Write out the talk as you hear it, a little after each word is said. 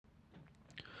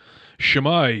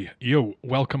Shemai, yo,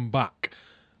 welcome back.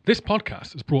 This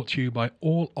podcast is brought to you by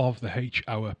all of the H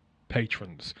Hour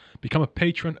patrons. Become a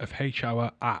patron of H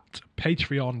Hour at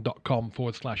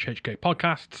patreon.com/HK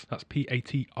podcasts. That's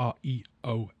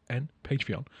Patreon,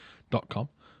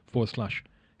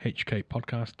 patreon.com/HK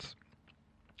podcasts.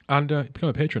 And become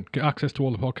a patron. Get access to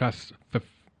all the podcasts for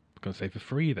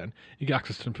free then. You get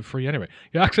access to them for free anyway.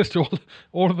 You get access to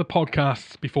all of the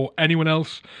podcasts before anyone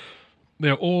else.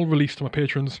 They're all released to my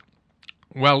patrons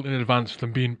well in advance of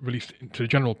them being released to the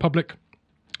general public.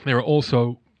 There are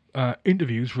also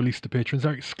interviews released to patrons that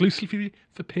are exclusively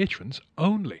for patrons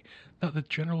only, that the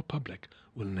general public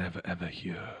will never ever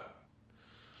hear.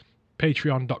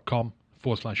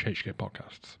 Patreon.com/HK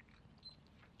podcasts.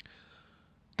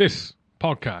 This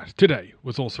podcast today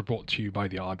was also brought to you by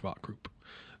the Aardvark Group.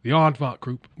 The Aardvark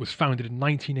Group was founded in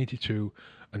 1982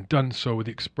 and done so with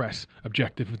the express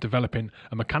objective of developing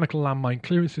a mechanical landmine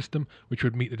clearance system which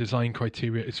would meet the design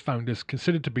criteria its founders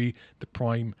considered to be the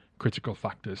prime critical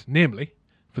factors, namely,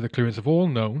 for the clearance of all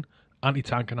known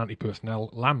anti-tank and anti-personnel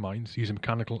landmines using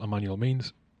mechanical and manual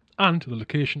means, and the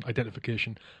location,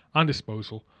 identification and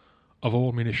disposal of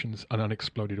all munitions and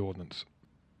unexploded ordnance.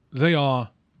 They are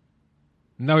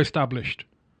now established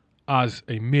as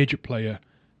a major player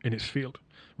in its field,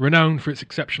 renowned for its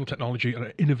exceptional technology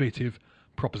and innovative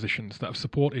propositions that have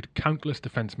supported countless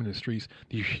defence ministries,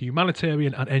 the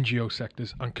humanitarian and NGO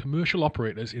sectors, and commercial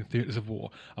operators in theatres of war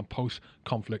and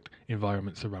post-conflict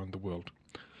environments around the world.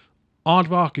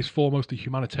 Aardvark is foremost a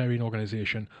humanitarian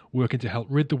organisation working to help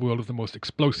rid the world of the most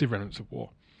explosive remnants of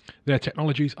war. Their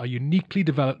technologies are uniquely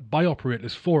developed by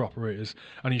operators for operators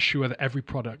and ensure that every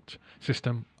product,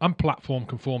 system and platform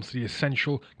conforms to the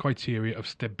essential criteria of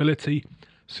stability,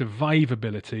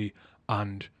 survivability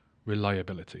and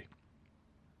reliability.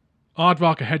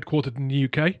 Aardvark are headquartered in the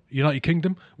UK, United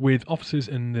Kingdom, with offices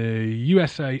in the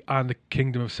USA and the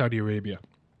Kingdom of Saudi Arabia.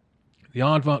 The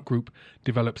Aardvark Group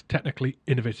develops technically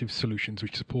innovative solutions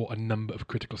which support a number of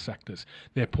critical sectors.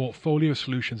 Their portfolio of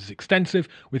solutions is extensive,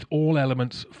 with all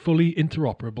elements fully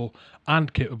interoperable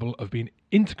and capable of being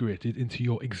integrated into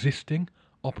your existing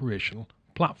operational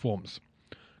platforms.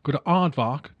 Go to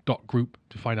aardvark.group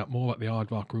to find out more about the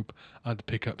Aardvark Group and to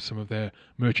pick up some of their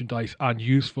merchandise and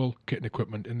useful kit and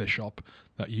equipment in their shop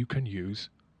that you can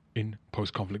use in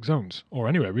post-conflict zones, or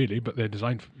anywhere really, but they're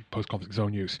designed for post-conflict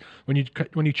zone use. When you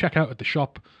check out at the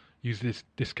shop, use this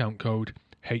discount code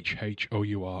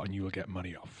HHOUR and you will get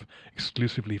money off,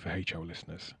 exclusively for HO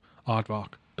listeners.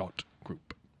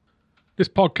 Aardvark.group. This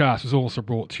podcast is also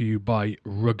brought to you by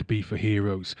Rugby for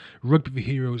Heroes. Rugby for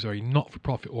Heroes are a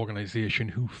not-for-profit organisation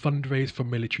who fundraise for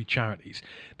military charities.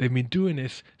 They've been doing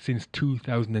this since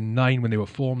 2009 when they were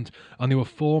formed, and they were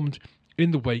formed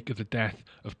in the wake of the death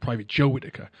of Private Joe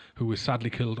Whitaker, who was sadly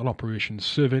killed on operations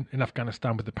serving in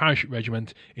Afghanistan with the Parachute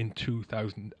Regiment in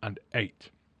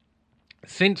 2008.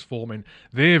 Since forming,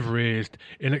 they've raised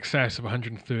in excess of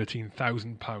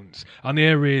 £113,000, and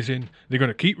they're going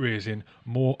to keep raising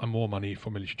more and more money for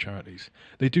military charities.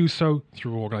 They do so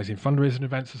through organising fundraising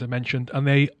events, as I mentioned, and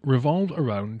they revolve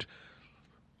around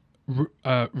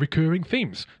recurring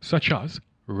themes, such as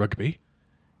rugby,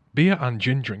 beer and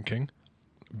gin drinking,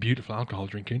 beautiful alcohol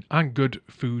drinking, and good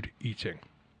food eating.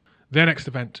 Their next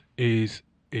event is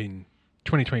in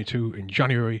 2022 in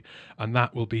January, and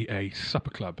that will be a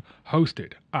supper club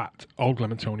hosted at Old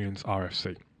Glemontonians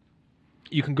RFC.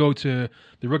 You can go to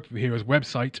the Rugby for Heroes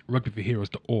website,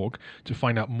 rugbyforheroes.org, to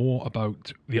find out more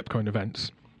about the upcoming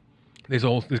events. There's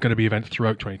going to be events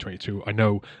throughout 2022. I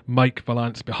know Mike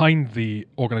Valance behind the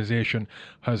organisation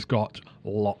has got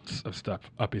lots of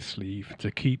stuff up his sleeve to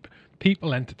keep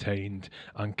people entertained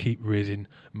and keep raising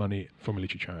money for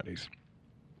military charities.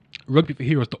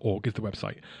 Rugbyforheroes.org is the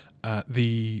website.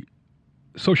 The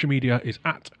social media is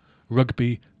at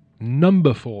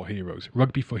Rugby4Heroes.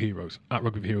 Rugby for Heroes. At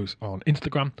Rugby for Heroes on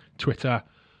Instagram, Twitter,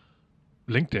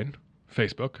 LinkedIn,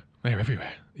 Facebook. They're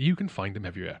everywhere. You can find them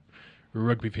everywhere.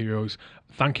 Rugby for Heroes.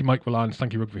 Thank you, Mike Valance.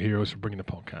 Thank you, Rugby for Heroes, for bringing the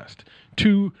podcast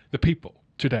to the people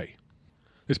today.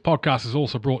 This podcast is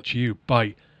also brought to you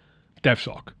by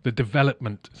DevSoc, the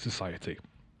Development Society.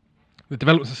 The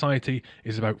Development Society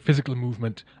is about physical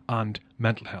movement and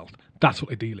mental health. That's what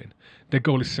they deal in. Their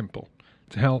goal is simple: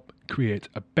 to help create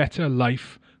a better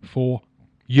life for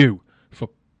you, for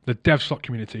the DevSoc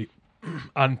community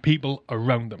and people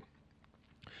around them.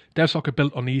 DevSoc are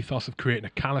built on the ethos of creating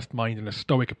a calloused mind and a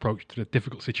stoic approach to the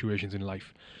difficult situations in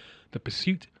life. The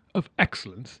pursuit of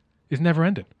excellence is never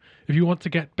ending. If you want to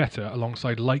get better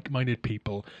alongside like-minded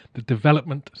people, the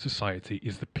Development Society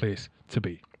is the place to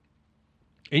be.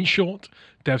 In short,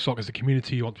 DevSoc is a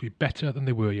community who want to be better than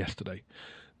they were yesterday.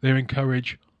 They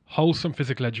encourage wholesome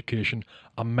physical education,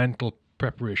 and mental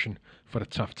preparation for the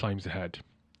tough times ahead.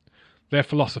 Their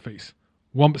philosophies: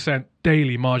 1%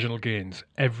 daily marginal gains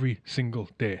every single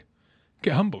day.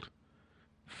 Get humbled.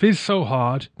 Fizz so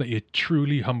hard that you're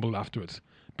truly humbled afterwards.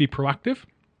 Be proactive.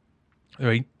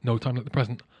 There ain't no time like the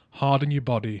present. Harden your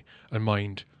body and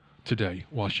mind today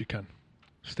whilst you can.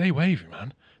 Stay wavy,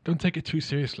 man. Don't take it too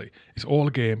seriously. It's all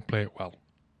a game. Play it well.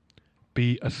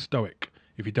 Be a stoic.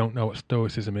 If you don't know what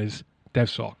stoicism is,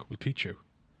 DevSoc will teach you.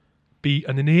 Be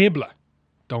an enabler.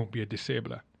 Don't be a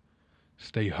disabler.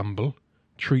 Stay humble.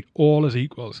 Treat all as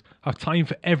equals. Have time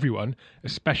for everyone,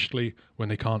 especially when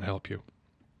they can't help you.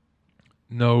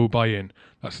 No buy-in.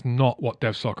 That's not what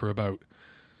DevSoc are about.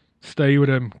 Stay with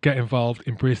them, get involved,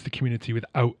 embrace the community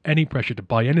without any pressure to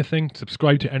buy anything,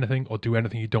 subscribe to anything, or do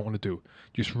anything you don't want to do.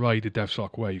 Just ride the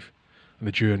DevSoc wave. And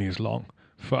the journey is long.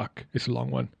 Fuck, it's a long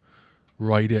one.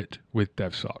 Ride it with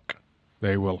DevSoc.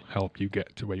 They will help you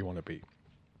get to where you want to be.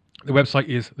 The website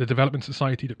is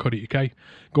thedevelopmentsociety.co.uk.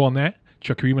 Go on there,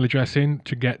 chuck your email address in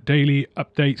to get daily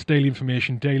updates, daily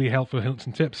information, daily helpful hints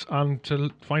and tips, and to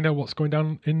find out what's going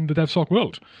down in the DevSoc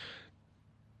world.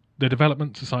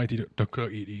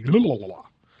 thedevelopmentsociety.co.uk.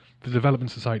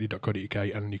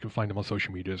 thedevelopmentsociety.co.uk, and you can find them on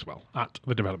social media as well, at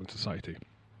The Development Society.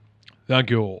 Thank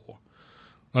you.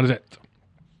 That is it.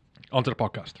 On to the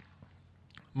podcast.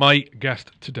 My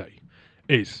guest today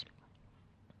is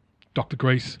Dr.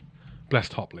 Grace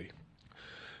Blessed-Hopley.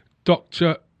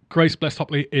 Dr. Grace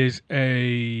Blessed-Hopley is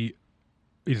the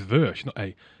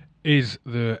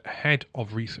head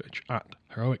of research at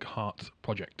Heroic Hearts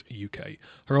Project UK.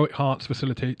 Heroic Hearts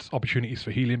facilitates opportunities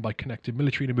for healing by connecting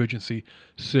military and emergency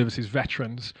services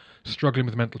veterans struggling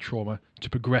with mental trauma to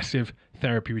progressive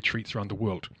therapy retreats around the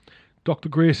world. Dr.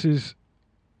 Grace's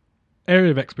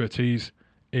area of expertise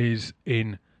is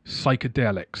in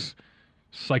psychedelic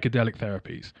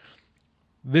therapies.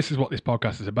 This is what this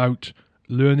podcast is about: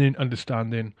 learning,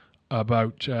 understanding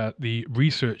about the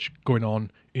research going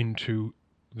on into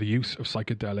the use of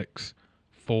psychedelics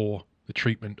for the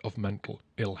treatment of mental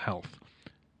ill health,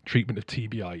 treatment of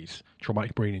TBIs,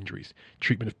 traumatic brain injuries,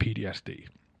 treatment of PTSD.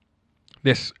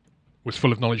 This was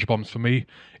full of knowledge bombs for me.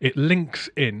 It links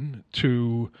in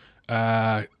to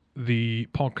the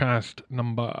podcast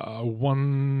number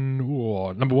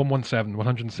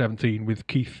 117 with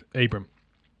Keith Abram.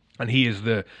 And he is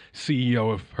the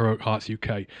CEO of Heroic Hearts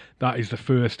UK. That is the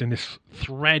first in this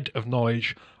thread of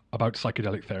knowledge about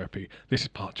psychedelic therapy. This is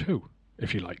part 2,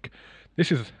 if you like. This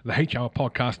is the H-Hour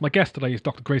podcast. My guest today is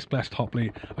Dr. Grace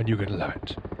Blessed-Hopley, and you're going to love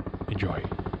it. Enjoy.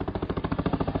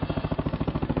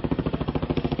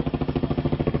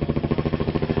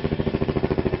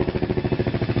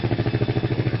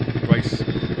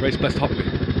 Grace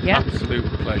Blessed-Hopley. Yeah. Absolute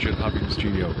pleasure to have you in the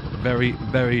studio. Very,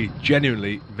 very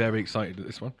genuinely very excited at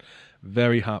this one.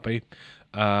 Very happy.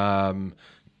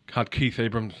 Had Keith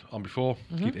Abrams on before.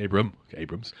 Mm-hmm.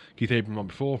 Keith Abrams on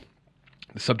before.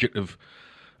 The subject of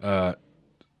the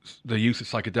use of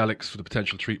psychedelics for the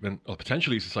potential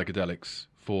use of psychedelics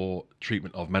for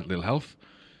treatment of mental ill health,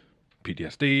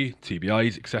 PTSD,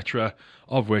 TBIs, etc.,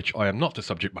 of which I am not a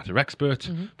subject matter expert,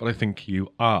 but I think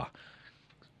you are.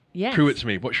 Yes. Prove it to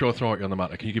me. What's your authority on the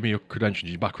matter? Can you give me your credentials,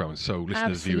 your background, so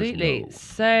listeners, viewers know?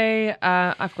 So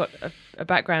I've got a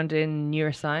background in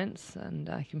neuroscience, and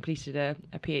I completed a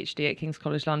PhD at King's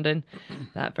College London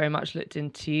that very much looked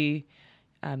into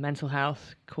mental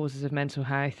health, causes of mental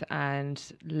health, and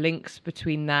links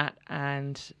between that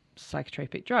and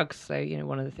psychotropic drugs. So,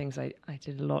 one of the things I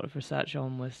did a lot of research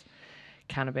on was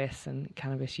cannabis and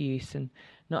cannabis use, and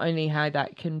not only how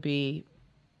that can be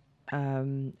a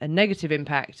negative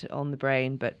impact on the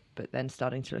brain, but then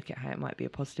starting to look at how it might be a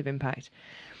positive impact.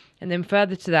 And then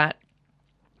further to that,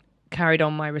 carried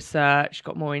on my research,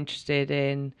 got more interested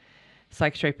in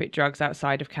psychotropic drugs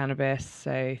outside of cannabis,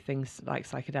 so things like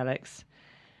psychedelics.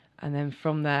 And then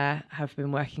from there, have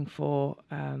been working for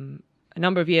a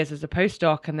number of years as a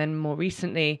postdoc, and then more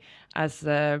recently as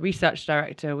the research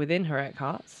director within Heroic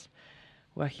Hearts,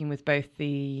 working with both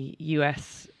the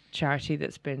US charity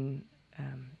that's been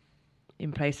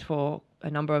in place for a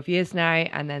number of years now,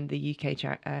 and then the UK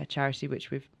charity, which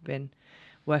we've been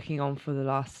working on for the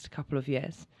last couple of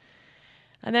years.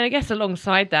 And then I guess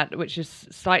alongside that, which has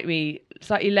slightly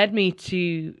led me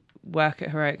to work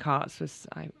at Heroic Hearts, was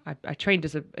I trained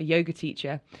as a yoga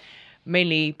teacher,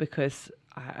 mainly because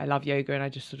I love yoga and I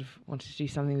just sort of wanted to do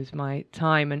something with my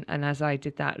time. And as I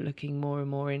did that, looking more and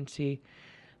more into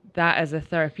that as a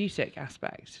therapeutic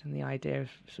aspect, and the idea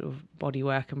of sort of body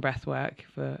work and breath work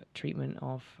for treatment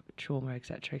of trauma,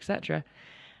 etc., etc.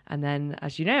 And then,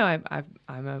 as you know,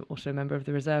 I'm also a member of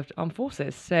the Reserve Armed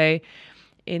Forces. So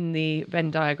in the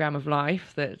Venn diagram of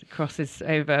life that crosses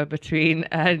over between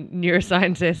a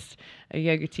neuroscientist, a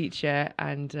yoga teacher,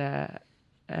 and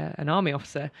an army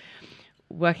officer,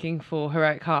 working for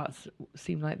Heroic Hearts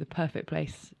seemed like the perfect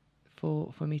place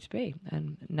for me to be.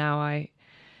 And now I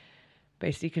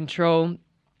basically control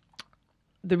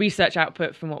the research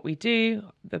output from what we do.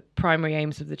 The primary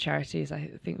aims of the charity, as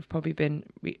I think have probably been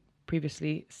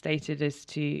previously stated, is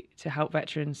to help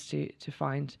veterans to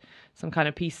find some kind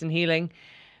of peace and healing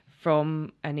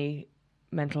from any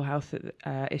mental health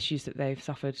issues that they've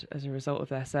suffered as a result of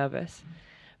their service.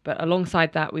 But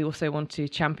alongside that, we also want to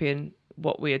champion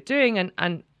what we are doing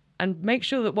and make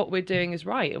sure that what we're doing is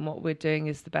right and what we're doing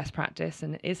is the best practice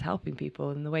and is helping people.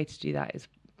 And the way to do that is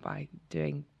by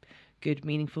doing good,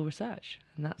 meaningful research.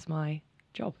 And that's my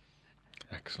job.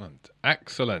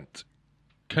 Excellent.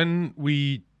 Can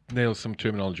we nail some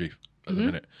terminology at the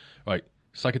minute? Right.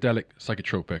 Psychedelic,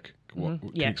 psychotropic. Can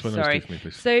you explain those two for me,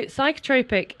 please? So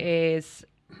psychotropic is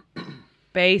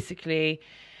basically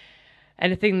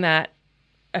anything that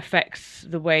affects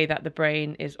the way that the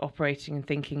brain is operating and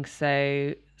thinking.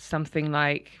 So something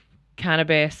like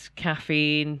cannabis,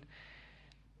 caffeine,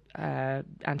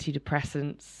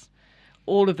 antidepressants,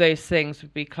 all of those things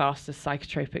would be classed as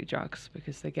psychotropic drugs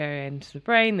because they go into the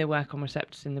brain, they work on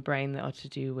receptors in the brain that are to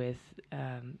do with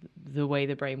the way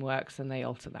the brain works, and they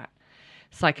alter that.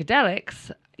 Psychedelics,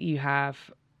 you have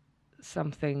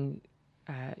something...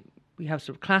 we have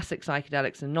sort of classic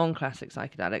psychedelics and non-classic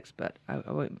psychedelics, but I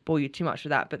won't bore you too much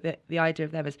with that. But the idea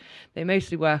of them is they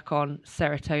mostly work on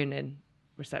serotonin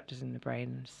receptors in the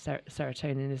brain.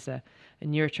 Serotonin is a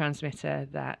neurotransmitter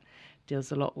that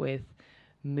deals a lot with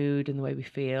mood and the way we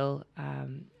feel,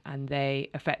 and they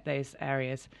affect those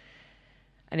areas.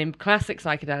 And in classic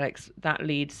psychedelics, that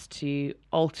leads to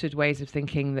altered ways of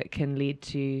thinking that can lead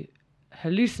to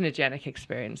hallucinogenic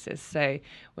experiences. So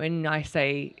when I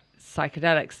say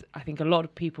psychedelics, I think a lot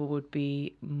of people would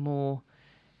be more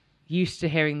used to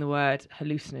hearing the word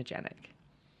hallucinogenic.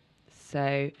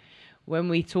 So when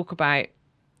we talk about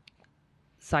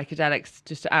psychedelics,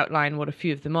 just to outline what a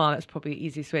few of them are, that's probably the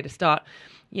easiest way to start.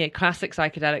 Classic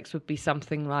psychedelics would be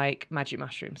something like magic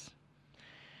mushrooms.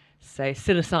 So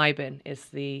psilocybin is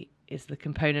the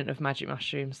component of magic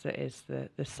mushrooms that is the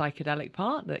psychedelic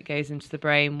part that goes into the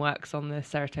brain, works on the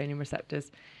serotonin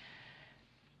receptors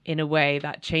in a way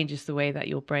that changes the way that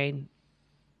your brain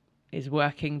is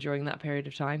working during that period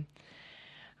of time.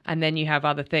 And then you have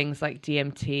other things like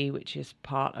DMT, which is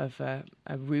part of a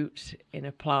root in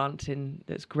a plant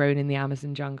that's grown in the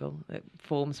Amazon jungle. It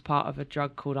forms part of a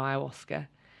drug called ayahuasca. And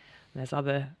there's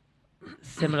other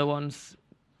similar ones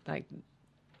like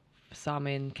some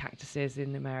in cactuses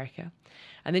in America.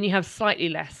 And then you have slightly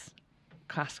less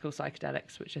classical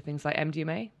psychedelics, which are things like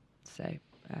MDMA. So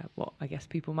what I guess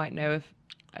people might know of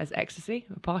as ecstasy,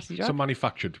 a party drug. So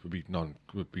manufactured would be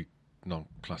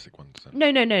non-classic ones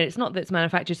then? No, it's not that it's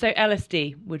manufactured. So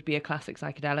LSD would be a classic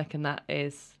psychedelic, and that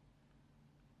is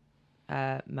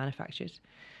manufactured,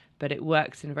 but it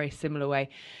works in a very similar way.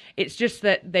 It's just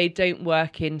that they don't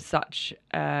work in such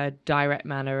a direct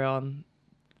manner on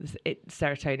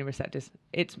serotonin receptors.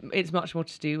 It's much more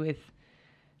to do with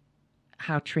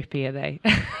how trippy are they,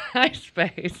 I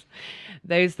suppose.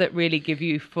 Those that really give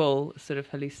you full sort of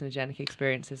hallucinogenic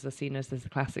experiences are seen as the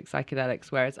classic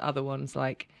psychedelics, whereas other ones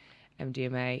like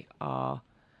MDMA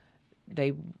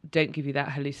they don't give you that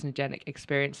hallucinogenic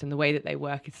experience, and the way that they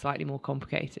work is slightly more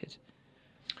complicated.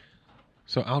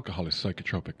 So alcohol is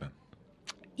psychotropic then?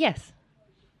 Yes.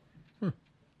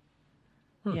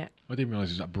 Yeah. I didn't realise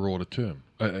it was that broader term.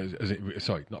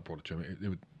 Sorry, not broader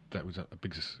term. That was a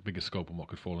bigger scope on what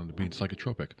could fall under being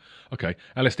psychotropic. Okay,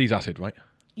 LSD's acid, right?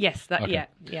 Yes, that. Okay.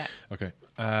 Yeah. Okay.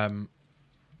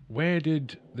 Where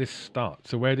did this start?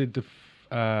 So where did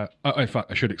in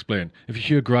fact, I should explain. If you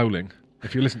hear growling,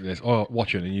 if you listen to this or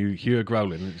watching and you hear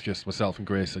growling, it's just myself and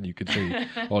Grace, and you can see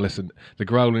or listen. The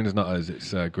growling is not us;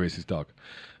 it's Grace's dog,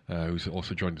 who's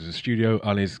also joined us in the studio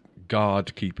and is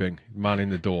guard keeping, manning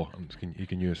the door, and he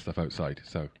can use stuff outside.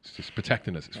 So it's just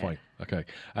protecting us. It's fine. Okay.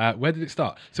 Where did it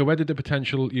start? So where did the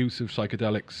potential use of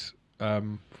psychedelics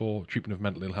for treatment of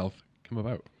mental ill health come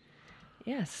about?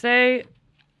 Yeah. So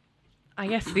I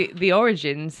guess the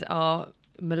origins are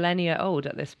millennia old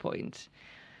at this point.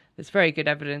 There's very good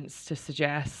evidence to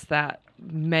suggest that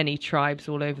many tribes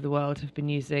all over the world have been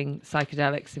using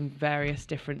psychedelics in various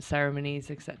different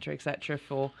ceremonies, etc.,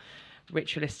 for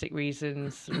ritualistic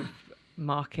reasons, sort of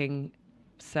marking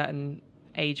certain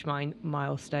age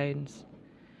milestones,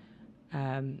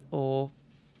 or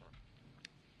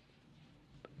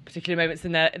particular moments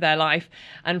in their life.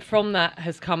 And from that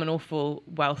has come an awful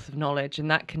wealth of knowledge, and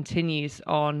that continues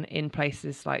on in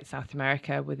places like South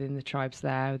America within the tribes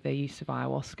there, their use of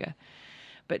ayahuasca.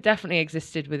 But definitely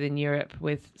existed within Europe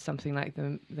with something like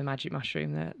the magic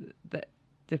mushroom.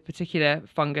 The particular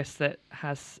fungus that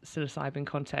has psilocybin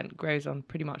content grows on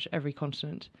pretty much every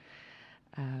continent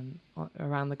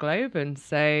around the globe, and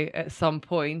so at some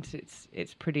point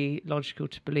it's pretty logical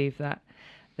to believe that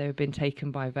they have been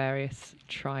taken by various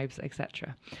tribes,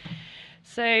 etc.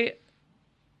 So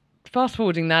fast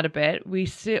forwarding that a bit, we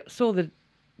saw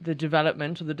the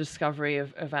development or the discovery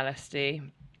of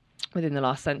LSD within the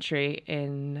last century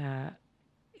in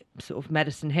sort of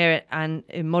medicine here and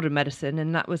in modern medicine,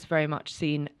 and that was very much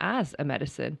seen as a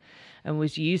medicine and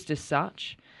was used as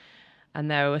such. And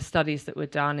there were studies that were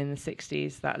done in the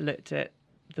 60s that looked at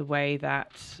the way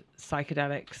that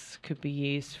psychedelics could be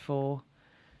used for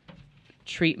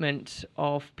treatment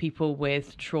of people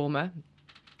with trauma.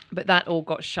 But that all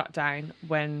got shut down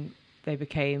when they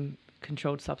became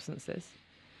controlled substances.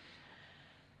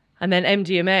 And then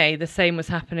MDMA, the same was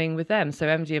happening with them. So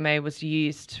MDMA was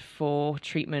used for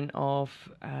treatment of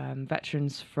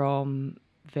veterans from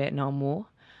Vietnam War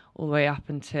all the way up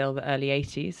until the early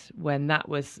 80s, when that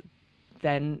was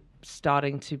then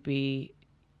starting to be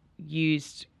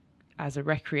used as a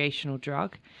recreational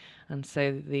drug. And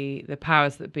so the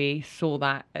powers that be saw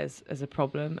that as a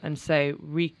problem, and so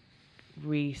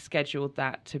rescheduled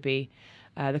that to be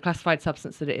the classified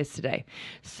substance that it is today.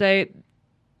 So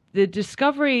the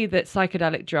discovery that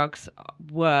psychedelic drugs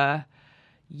were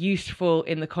useful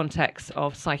in the context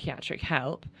of psychiatric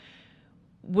help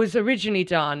was originally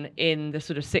done in the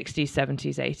sort of 60s,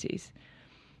 70s, 80s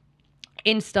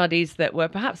in studies that were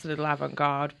perhaps a little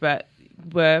avant-garde, but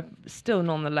were still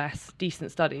nonetheless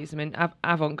decent studies. I mean,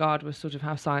 avant-garde was sort of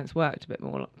how science worked a bit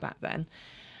more back then.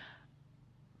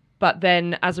 But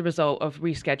then as a result of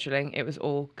rescheduling, it was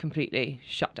all completely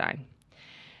shut down.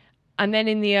 And then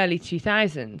in the early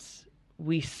 2000s,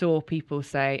 we saw people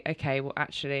say, okay, well,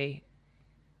 actually,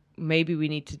 maybe we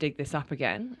need to dig this up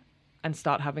again and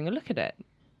start having a look at it.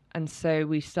 And so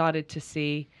we started to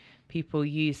see people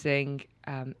using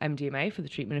MDMA for the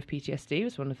treatment of PTSD. It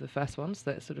was one of the first ones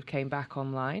that sort of came back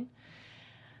online.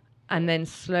 And then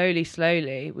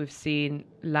slowly, we've seen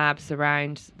labs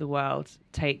around the world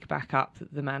take back up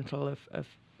the mantle of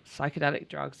psychedelic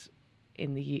drugs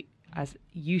as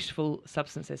useful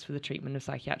substances for the treatment of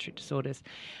psychiatric disorders.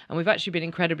 And we've actually been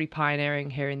incredibly pioneering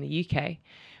here in the UK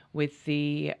with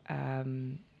the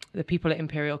people at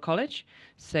Imperial College.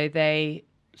 So they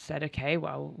said, okay,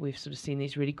 well, we've sort of seen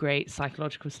these really great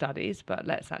psychological studies, but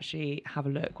let's actually have a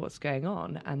look what's going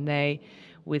on. And they,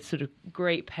 with sort of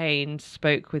great pain,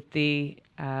 spoke with the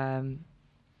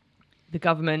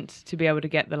government to be able to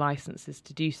get the licenses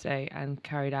to do so, and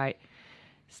carried out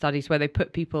studies where they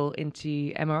put people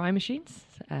into MRI machines.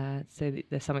 So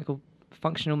there's something called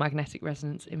functional magnetic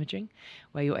resonance imaging,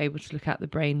 where you're able to look at the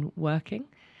brain working.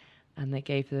 And they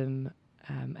gave them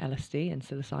LSD and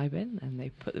psilocybin, and they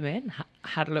put them in,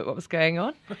 had a look what was going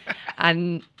on,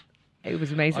 and it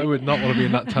was amazing. I would not want to be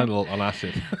in that tunnel on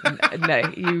acid. No,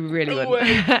 you really No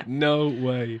wouldn't. way. No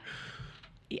way.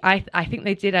 I think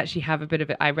they did actually have a bit of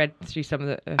it. I read through some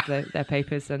of their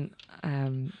papers, and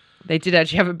they did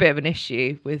actually have a bit of an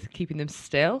issue with keeping them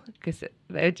still, because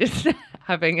they're just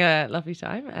having a lovely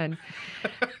time, and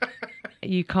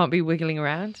you can't be wiggling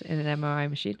around in an MRI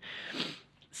machine.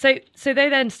 So they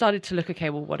then started to look, okay,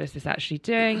 well, what is this actually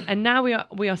doing? And now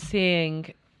we are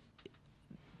seeing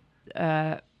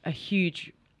a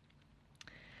huge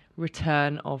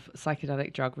return of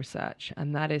psychedelic drug research,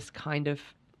 and that is kind of,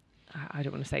 I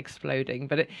don't want to say exploding,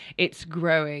 but it's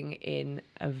growing in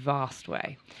a vast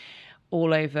way.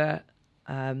 All over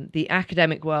the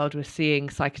academic world, we're seeing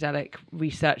psychedelic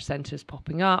research centres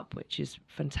popping up, which is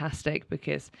fantastic,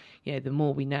 because the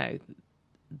more we know,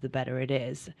 the better it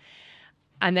is.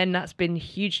 And then that's been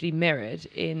hugely mirrored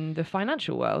in the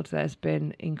financial world. There's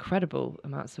been incredible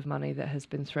amounts of money that has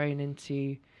been thrown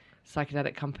into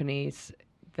psychedelic companies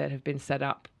that have been set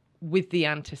up with the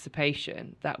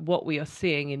anticipation that what we are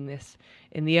seeing in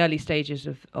the early stages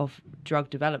of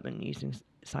drug development using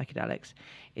psychedelics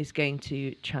is going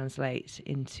to translate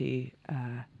into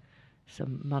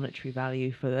some monetary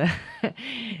value for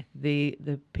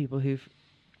the people who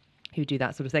do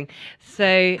that sort of thing.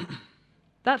 So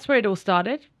that's where it all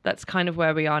started. That's kind of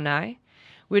where we are now.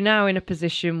 We're now in a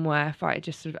position where, if I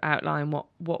just sort of outline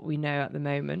what we know at the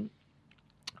moment,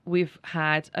 we've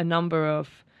had a number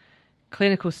of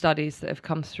clinical studies that have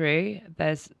come through.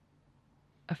 There's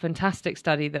a fantastic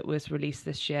study that was released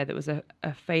this year that was a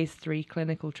phase 3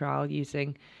 clinical trial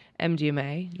using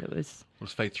MDMA. That was... What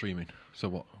does phase 3 mean? So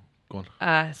what Go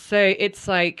on. So it's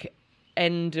like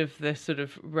end of the sort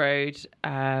of road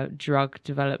drug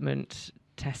development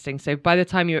testing. So by the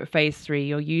time you're at phase 3,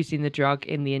 you're using the drug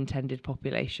in the intended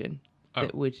population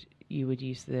that you would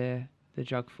use the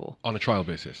drug for. On a trial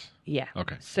basis? Yeah.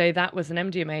 Okay. So that was an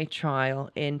MDMA trial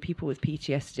in people with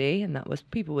PTSD, and that was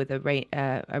people with a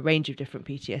range of different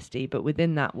PTSD, but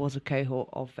within that was a cohort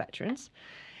of veterans.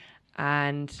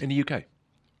 And in the UK?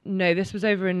 No, this was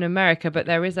over in America, but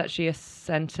there is actually a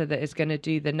centre that is going to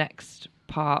do the next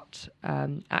part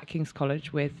at King's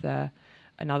College with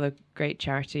another great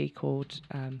charity called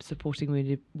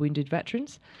Supporting Wounded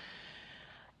Veterans.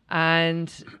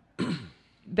 And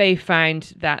they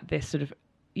found that this sort of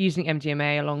using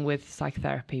MDMA along with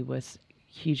psychotherapy was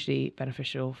hugely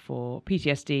beneficial for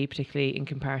PTSD, particularly in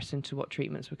comparison to what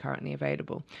treatments were currently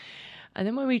available. And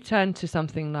then when we turn to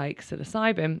something like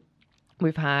psilocybin,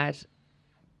 we've had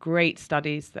great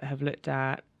studies that have looked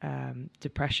at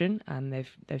depression, and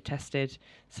they've tested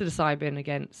psilocybin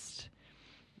against,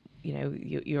 you know,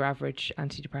 your average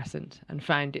antidepressant and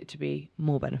found it to be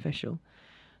more beneficial,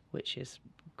 which is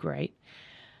great.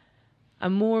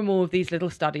 And more of these little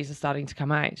studies are starting to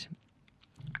come out,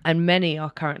 and many are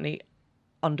currently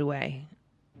underway,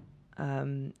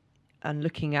 and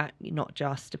looking at not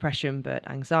just depression but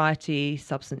anxiety,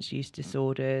 substance use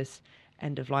disorders,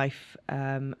 end-of-life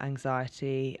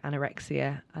anxiety,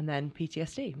 anorexia, and then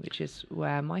PTSD, which is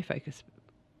where my focus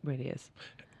really is.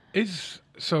 Is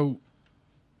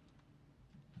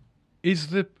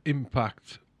the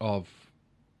impact of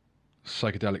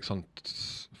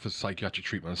psychedelics for psychiatric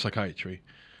treatment and psychiatry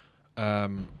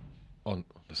on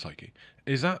the psyche,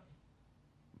 is that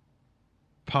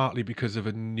partly because of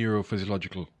a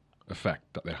neurophysiological effect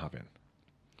that they're having?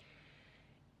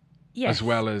 Yes. As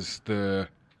well as the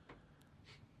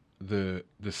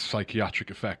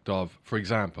psychiatric effect of, for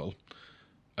example,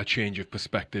 a change of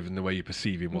perspective in the way you're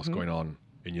perceiving what's going on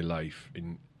in your life,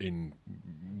 in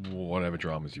whatever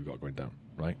dramas you've got going down,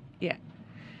 right? Yeah.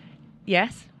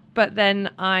 Yes. But then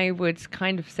I would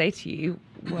kind of say to you,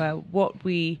 well, what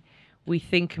we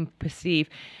think and perceive.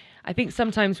 I think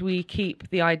sometimes we keep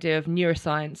the idea of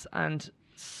neuroscience and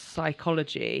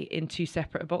psychology in two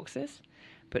separate boxes.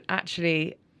 But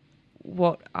actually,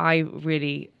 what I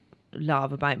really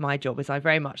love about my job is I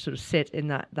very much sort of sit in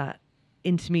that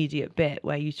intermediate bit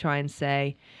where you try and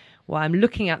say, well, I'm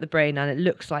looking at the brain and it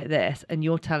looks like this, and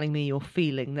you're telling me you're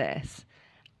feeling this,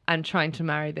 and trying to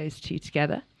marry those two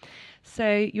together.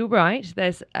 So you're right,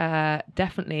 there's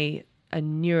definitely a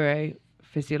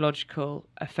neurophysiological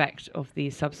effect of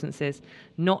these substances,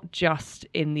 not just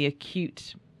in the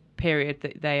acute period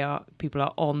that people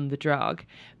are on the drug,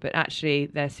 but actually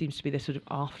there seems to be this sort of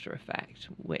after effect,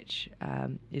 which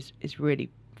is really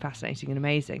fascinating and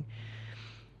amazing.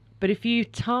 But if you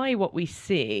tie what we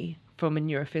see from a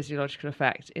neurophysiological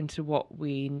effect into what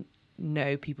we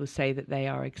know people say that they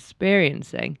are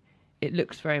experiencing, it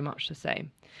looks very much the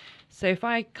same. So if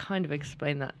I kind of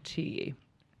explain that to you,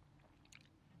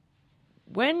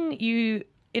 when you,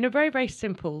 in a very, very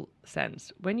simple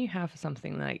sense, when you have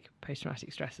something like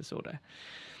post-traumatic stress disorder,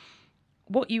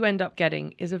 what you end up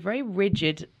getting is a very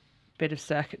rigid bit of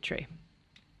circuitry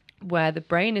where the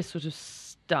brain is sort of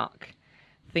stuck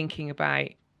thinking about,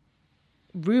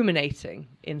 ruminating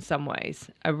in some ways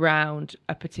around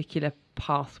a particular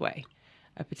pathway,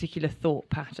 a particular thought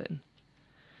pattern.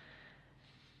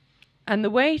 And the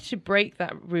way to break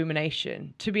that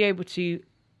rumination, to be able to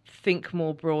think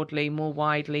more broadly, more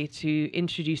widely, to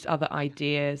introduce other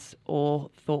ideas or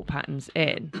thought patterns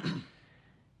in,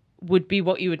 would be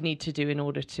what you would need to do in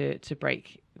order to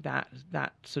break that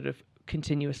sort of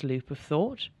continuous loop of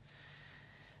thought.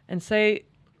 And so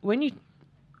when you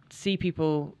see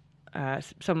people,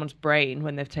 someone's brain,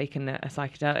 when they've taken a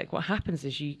psychedelic, what happens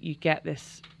is you get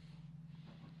this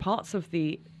parts of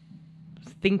the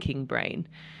thinking brain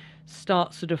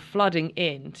start sort of flooding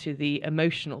into the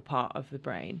emotional part of the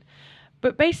brain,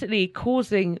 but basically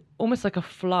causing almost like a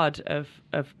flood of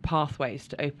pathways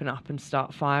to open up and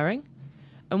start firing.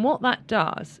 And what that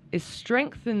does is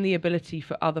strengthen the ability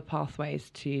for other pathways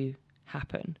to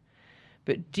happen,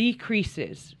 but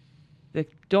decreases the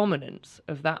dominance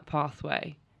of that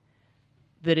pathway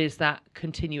that is that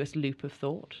continuous loop of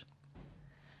thought.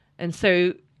 And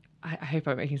so, I hope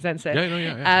I'm making sense there.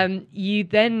 Yeah. You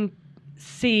then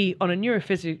see on a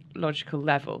neurophysiological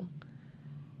level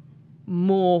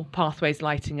more pathways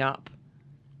lighting up,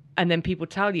 and then people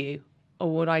tell you, oh,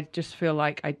 well, I just feel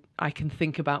like I can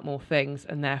think about more things,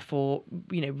 and therefore,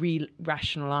 you know,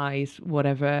 re-rationalize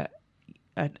whatever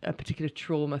a particular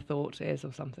trauma thought is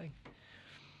or something.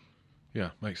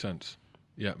 Yeah, makes sense.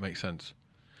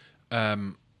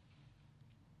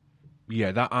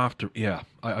 yeah, that after, yeah,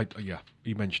 yeah,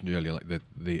 you mentioned earlier like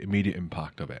the immediate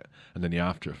impact of it, and then the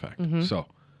after effect. So,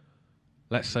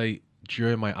 let's say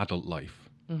during my adult life,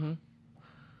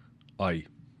 I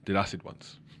did acid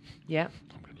once. Yeah.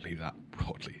 I'm going to leave that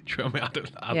broadly. During my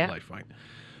adult Yeah. life, right?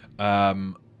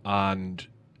 And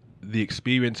the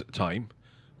experience at the time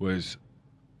was,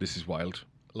 this is wild,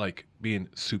 like being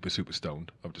super, super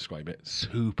stoned. I would describe it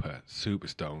super, super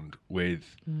stoned with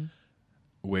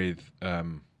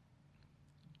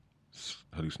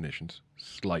hallucinations,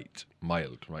 slight,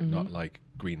 mild, right? Not like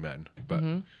Green Men, but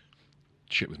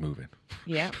shit was moving.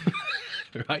 Yeah.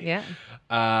 Right? Yeah.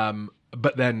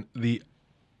 But then the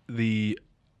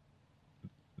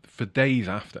for days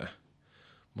after,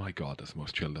 my God, that's the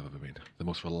most chilled I've ever been. The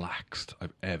most relaxed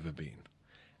I've ever been.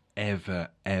 Ever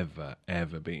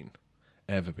been.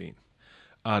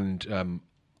 And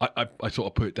I sort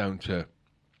of put it down to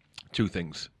two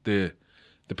things. The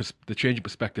change in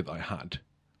perspective that I had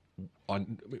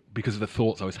on because of the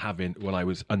thoughts I was having when I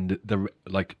was under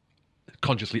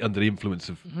consciously under the influence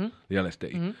of the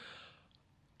LSD,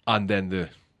 and then the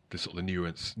sort of the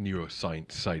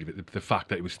neuroscience side of it, the fact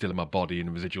that it was still in my body in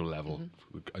a residual level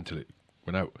until it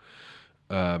went out.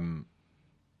 I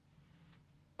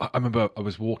remember I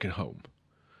was walking home,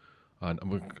 and I'm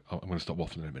going to stop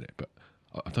waffling in a minute, but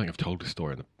I think I've told this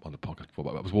story on the podcast before.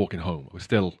 But I was walking home. I was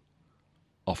still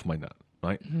off my nut,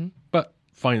 right? But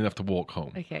fine enough to walk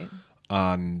home. Okay.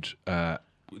 And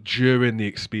during the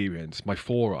experience, my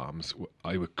forearms,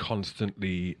 I were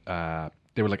constantly,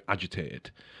 they were like agitated.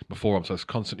 My forearms, I was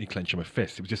constantly clenching my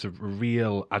fists. It was just a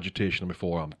real agitation of my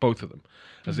forearms, both of them,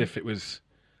 as if they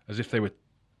were,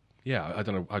 yeah, I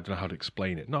don't know how to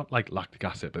explain it. Not like lactic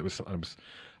acid, but it was something I was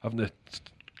having to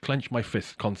clench my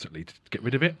fists constantly to get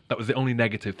rid of it. That was the only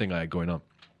negative thing I had going on.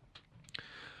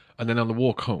 And then on the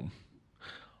walk home,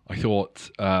 I thought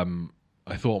in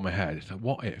my head, it's like,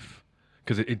 what if?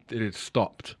 Because it had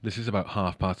stopped. This is about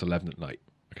 11:30 at night.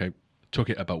 Okay, took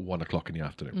it about 1 o'clock in the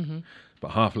afternoon.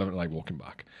 About 11:30 at night, walking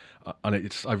back, and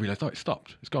I realised, oh, it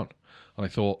stopped. It's gone. And I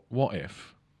thought, what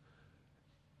if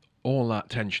all that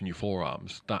tension in your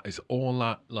forearms, that is all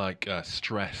that like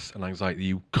stress and anxiety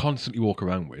you constantly walk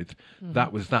around with,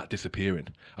 that was that disappearing,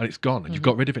 and it's gone, and you've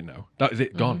got rid of it now. That is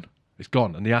it, gone. It's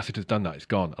gone, and the acid has done that. It's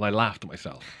gone, and I laughed at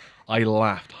myself. I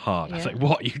laughed hard. I was like,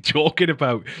 what are you talking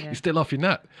about? You're still off your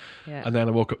nut. Yeah. And then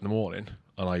I woke up in the morning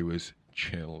and I was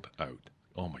chilled out.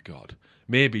 Oh my God.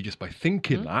 Maybe just by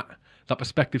thinking that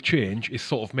perspective change is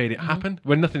sort of made it happen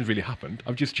when nothing's really happened.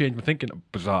 I've just changed my thinking.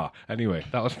 Bizarre. Anyway,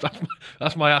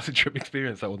 that's my acid trip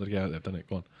experience. I wanted to get out there. I've done it.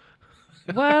 Go on.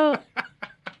 Well,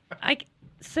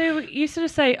 so you sort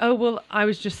of say, oh, well, I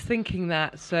was just thinking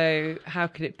that, so how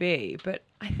could it be? But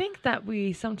I think that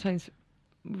we sometimes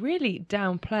really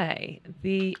downplay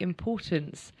the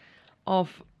importance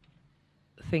of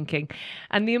thinking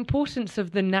and the importance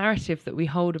of the narrative that we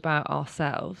hold about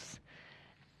ourselves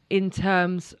in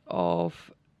terms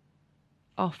of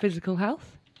our physical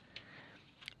health.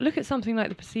 Look at something like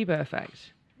the placebo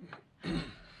effect.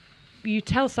 You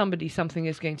tell somebody something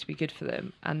is going to be good for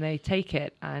them and they take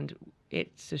it and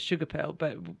it's a sugar pill,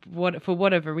 but for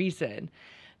whatever reason,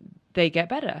 they get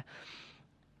better.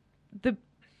 The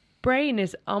brain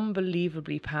is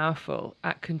unbelievably powerful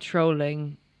at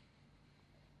controlling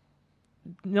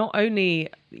not only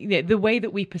the way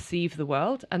that we perceive the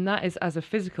world, and that is as a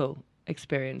physical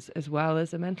experience as well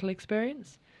as a mental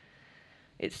experience.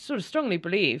 It's sort of strongly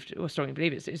believed,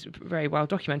 it's very well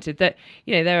documented that,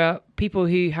 there are people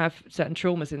who have certain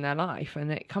traumas in their life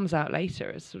and it comes out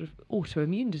later as sort of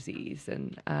autoimmune disease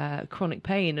and chronic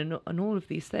pain and all of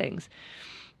these things.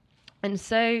 And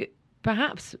so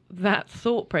perhaps that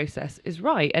thought process is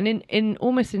right. And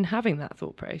in having that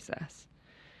thought process,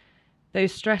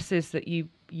 those stresses that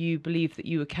you believe that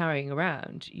you were carrying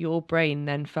around, your brain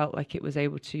then felt like it was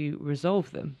able to resolve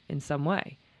them in some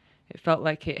way. It felt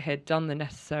like it had done the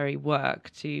necessary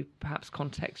work to perhaps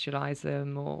contextualize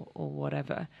them or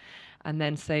whatever, and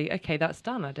then say, okay, that's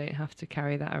done. I don't have to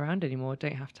carry that around anymore. I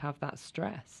don't have to have that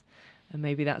stress. And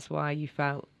maybe that's why you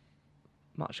felt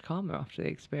much calmer after the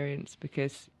experience,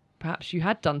 because perhaps you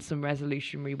had done some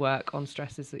resolutionary work on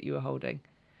stresses that you were holding.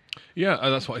 Yeah,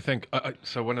 that's what I think.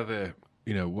 So one of the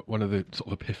sort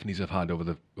of epiphanies I've had over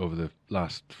the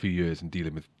last few years in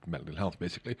dealing with mental health,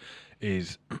 basically,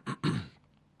 is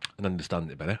and understanding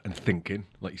it better and thinking,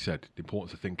 like you said, the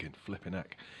importance of thinking, flipping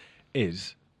heck,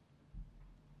 is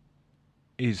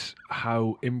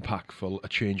how impactful a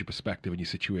change of perspective in your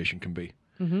situation can be.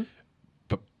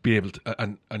 But be able to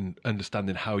and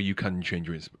understanding how you can change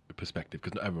your perspective,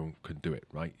 because not everyone can do it,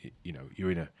 right?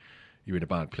 You're in a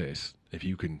bad place. If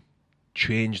you can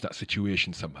change that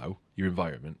situation somehow, your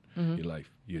environment, your life,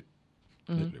 your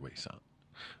literally where you sat,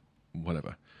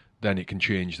 whatever, then it can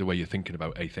change the way you're thinking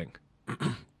about a thing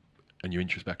and your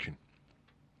introspection.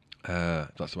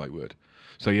 That's the right word.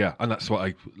 So yeah, and that's what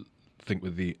I think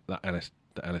with the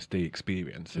LSD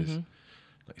experience is,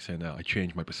 like you say now, I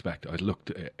changed my perspective. I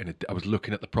looked at it I was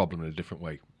looking at the problem in a different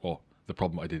way, or the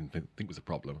problem I didn't think was a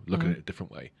problem, looking at it a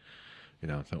different way. You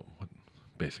know, I thought,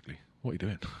 basically, what are you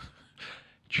doing?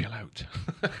 Chill out.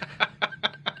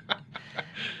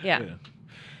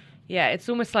 Yeah, it's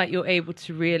almost like you're able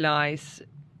to realise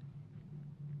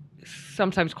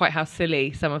sometimes quite how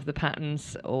silly some of the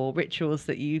patterns or rituals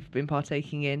that you've been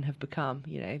partaking in have become,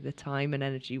 you know, the time and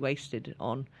energy wasted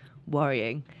on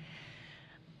worrying.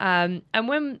 And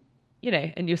when, you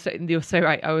know, and you're so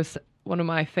right, one of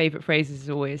my favourite phrases is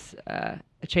always, a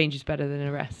change is better than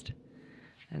a rest.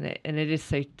 And it is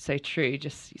so true.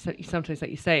 Just sometimes,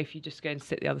 like you say, if you just go and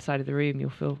sit the other side of the room, you'll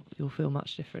feel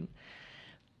much different.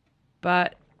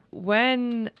 But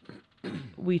when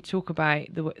we talk about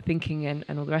the thinking and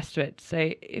all the rest of it,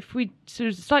 so if we sort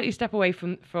of slightly step away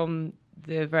from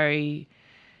the very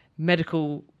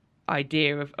medical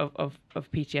idea of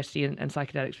PTSD and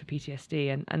psychedelics for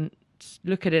PTSD, and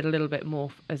look at it a little bit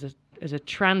more as a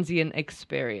transient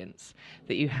experience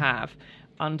that you have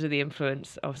under the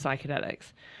influence of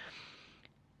psychedelics.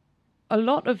 A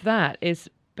lot of that is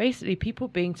basically people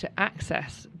being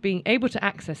able to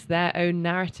access their own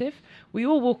narrative. We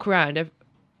all walk around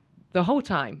the whole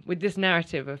time with this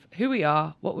narrative of who we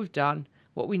are, what we've done,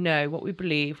 what we know, what we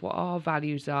believe, what our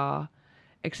values are,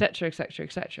 etc., etc.,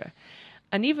 etc.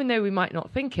 And even though we might not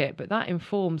think it, but that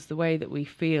informs the way that we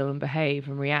feel and behave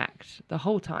and react the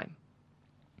whole time.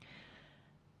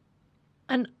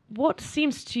 And what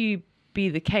seems to be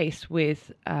the case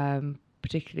with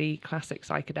particularly classic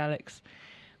psychedelics,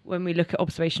 when we look at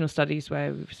observational studies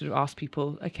where we've sort of asked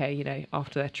people, okay, you know,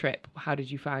 after their trip, how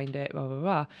did you find it, blah, blah,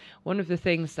 blah. One of the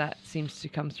things that seems to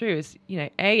come through is, you know,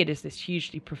 it is this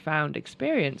hugely profound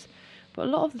experience, but a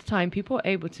lot of the time people are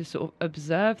able to sort of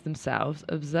observe themselves,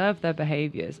 observe their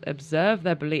behaviors, observe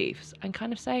their beliefs, and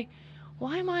kind of say,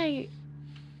 why am I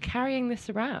carrying this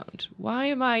around? Why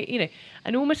am I, you know,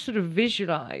 and almost sort of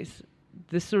visualize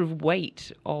the sort of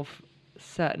weight of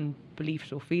certain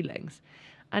beliefs or feelings,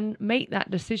 and make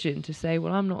that decision to say,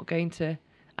 well, I'm not going to,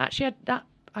 actually,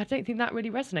 I don't think that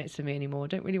really resonates with me anymore. I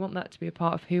don't really want that to be a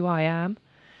part of who I am.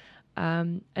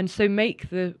 And so make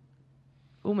the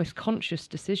almost conscious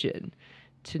decision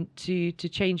to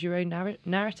change your own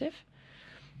narrative.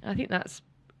 I think that's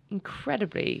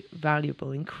incredibly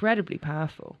valuable, incredibly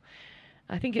powerful.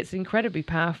 I think it's incredibly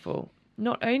powerful,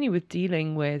 not only with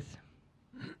dealing with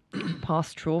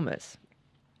past traumas,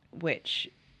 which,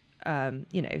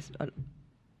 you know, is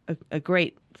a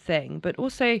great thing, but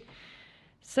also,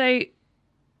 so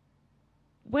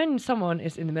when someone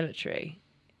is in the military,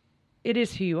 it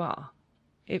is who you are.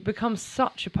 It becomes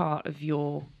such a part of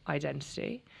your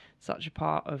identity, such a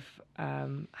part of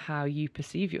how you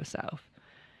perceive yourself.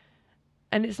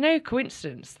 And it's no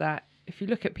coincidence that if you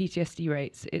look at PTSD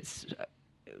rates, it's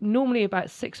normally about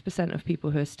 6% of people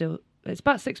who are still, it's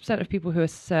about 6% of people who are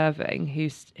serving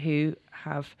who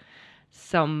have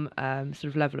some sort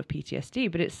of level of PTSD,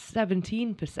 but it's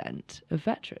 17% of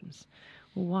veterans.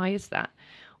 Well, why is that?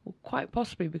 Well, quite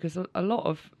possibly because a lot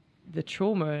of the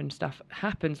trauma and stuff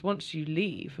happens once you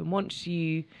leave, and once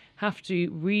you have to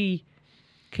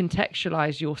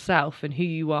recontextualize yourself and who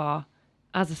you are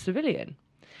as a civilian.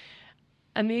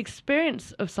 And the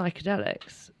experience of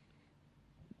psychedelics,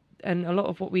 and a lot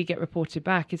of what we get reported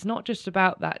back, is not just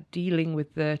about that dealing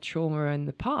with the trauma and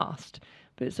the past,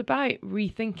 but it's about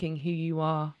rethinking who you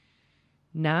are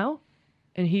now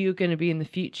and who you're going to be in the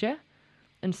future,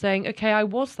 and saying, okay, I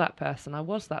was that person, I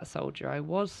was that soldier, I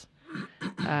was,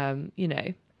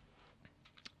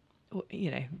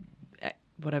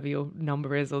 whatever your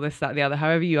number is, or this, that, the other,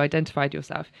 however you identified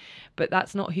yourself. But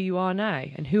that's not who you are now.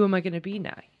 And who am I going to be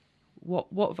now?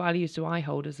 What values do I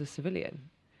hold as a civilian?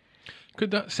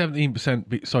 Could that 17%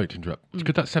 be, sorry to interrupt,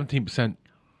 could that 17%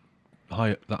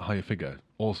 higher figure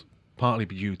also partly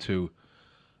be due to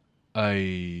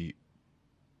a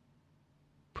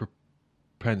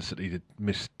propensity to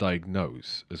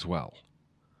misdiagnose as well,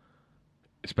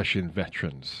 especially in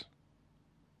veterans?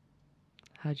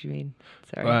 How do you mean?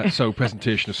 Sorry. So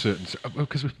presentation of certain,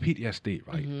 because with PTSD,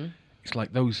 right, it's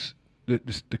like those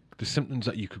the symptoms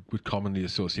that you would commonly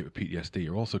associate with PTSD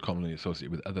are also commonly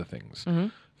associated with other things.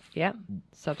 Yeah,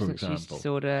 substance use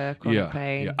disorder, chronic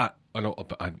pain. Yeah,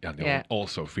 and they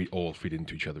also feed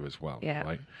into each other as well. Yeah.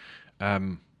 Right. That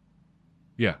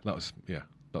was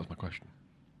my question.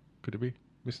 Could it be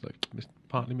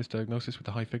partly misdiagnosis with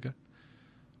the high figure?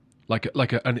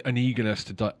 an eagerness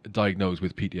to diagnose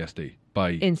with PTSD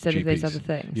by instead of those GPs. other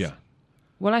things. Yeah.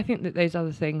 Well, I think that those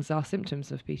other things are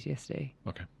symptoms of PTSD.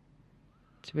 Okay.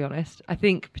 To be honest, I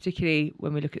think particularly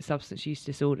when we look at substance use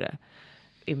disorder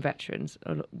in veterans,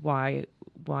 why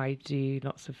do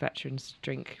lots of veterans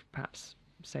drink perhaps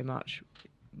so much?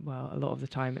 Well, a lot of the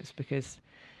time it's because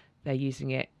they're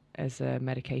using it as a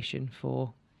medication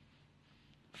for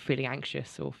feeling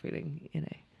anxious or feeling,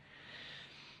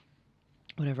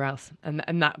 whatever else.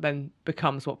 And that then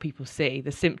becomes what people see.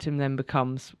 The symptom then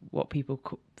becomes what people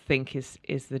think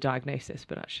is the diagnosis,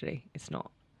 but actually it's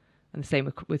not. And the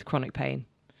same with chronic pain.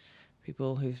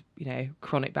 People who've,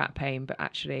 chronic back pain, but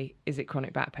actually, is it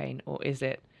chronic back pain or is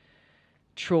it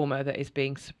trauma that is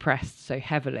being suppressed so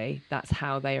heavily? That's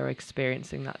how they are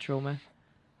experiencing that trauma.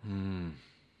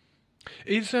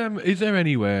 Is there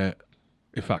anywhere,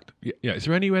 in fact, is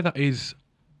there anywhere that is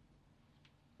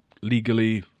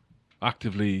legally,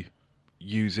 actively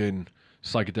using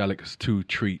psychedelics to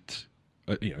treat,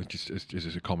 just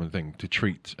as a common thing, to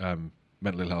treat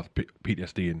mental health,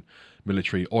 PTSD in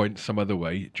military or in some other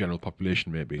way, general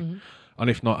population maybe? Mm-hmm. And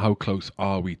if not, how close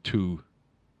are we to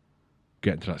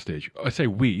getting to that stage? I say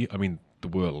we, I mean the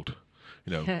world.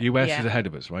 US Yeah. is ahead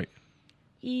of us, right?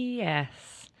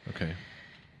 Yes. Okay.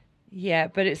 Yeah,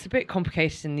 but it's a bit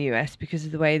complicated in the US because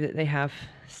of the way that they have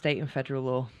state and federal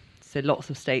law. So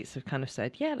lots of states have kind of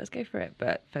said, yeah, let's go for it.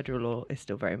 But federal law is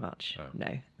still very much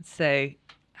no. So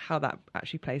how that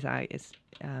actually plays out is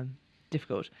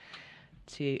difficult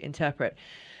to interpret.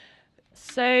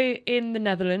 So in the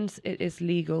Netherlands, it is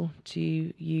legal to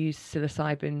use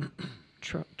psilocybin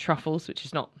truffles, which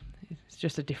is not, it's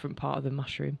just a different part of the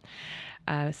mushroom.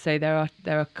 So there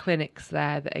are clinics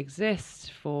there that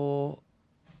exist for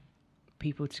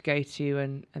people to go to,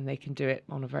 and they can do it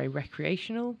on a very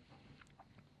recreational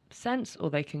sense, or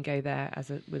they can go there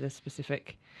with a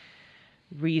specific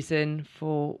reason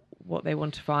for what they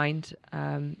want to find.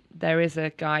 There is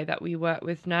a guy that we work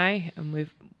with now, and we're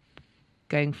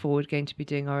going to be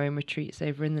doing our own retreats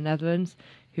over in the Netherlands,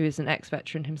 who is an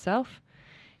ex-veteran himself.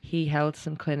 He held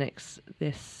some clinics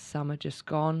this summer just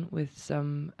gone with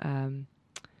some, I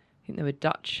think they were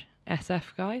Dutch SF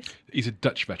guys. He's a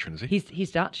Dutch veteran, is he?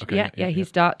 He's Dutch. Okay, Yeah,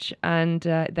 he's Dutch, and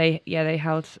they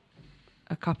held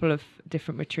a couple of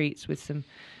different retreats with some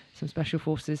special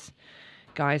forces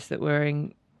guys that were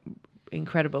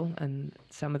incredible, and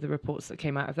some of the reports that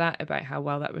came out of that about how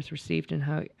well that was received and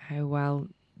how well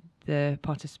the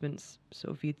participants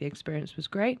sort of viewed the experience was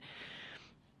great.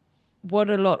 A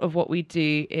lot of what we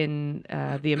do in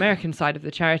the American side of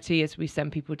the charity is we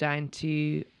send people down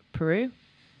to Peru,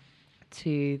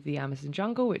 to the Amazon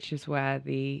jungle, which is where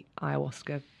the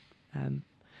ayahuasca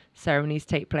ceremonies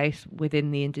take place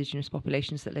within the indigenous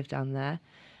populations that live down there.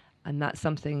 And that's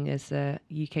something as a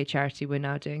UK charity we're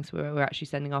now doing. So we're actually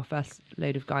sending our first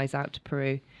load of guys out to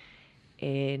Peru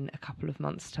in a couple of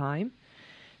months' time.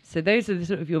 So those are the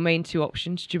sort of your main two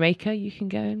options. Jamaica, you can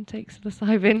go and take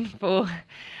psilocybin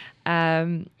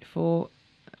for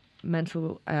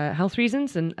mental health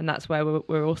reasons, and that's where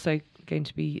we're also going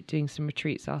to be doing some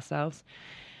retreats ourselves.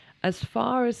 As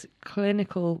far as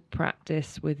clinical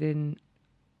practice within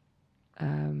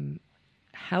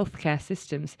healthcare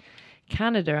systems,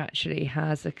 Canada actually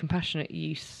has a compassionate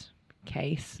use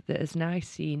case that has now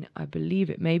seen, I believe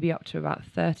it may be up to about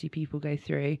 30 people go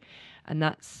through, and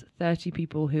that's 30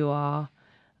 people who are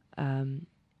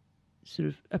sort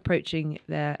of approaching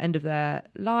their end of their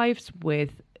lives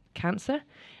with cancer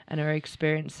and are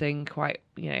experiencing quite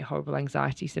horrible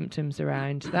anxiety symptoms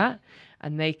around that,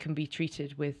 and they can be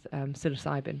treated with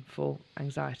psilocybin for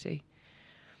anxiety.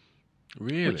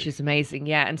 Really? Which is amazing,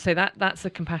 yeah. And so that's a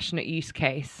compassionate use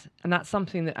case, and that's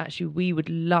something that actually we would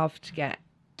love to get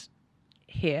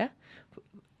here,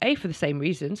 for the same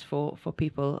reasons, for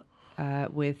people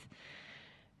with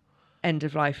end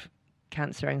of life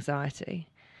cancer anxiety.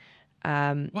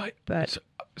 Why? But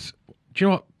do you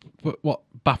know what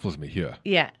baffles me here?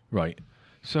 Yeah. Right.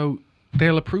 So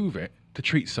they'll approve it to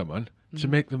treat someone to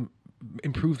make them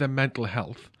improve their mental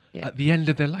health at the end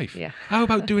of their life. Yeah. How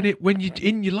about doing it when you're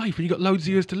in your life, when you've got loads of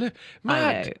years to live?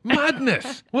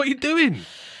 Madness. What are you doing?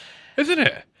 Isn't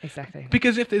it? Exactly.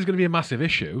 Because if there's going to be a massive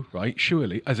issue, right,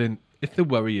 surely, as in, if the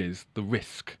worry is the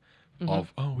risk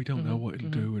of, we don't know what it'll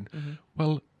do, and,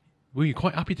 well, you're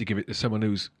quite happy to give it to someone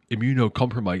who's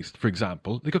immunocompromised, for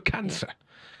example. They've got cancer.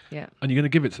 Yeah. And you're going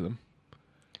to give it to them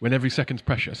when every second's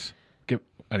precious.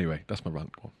 Anyway, that's my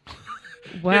rant.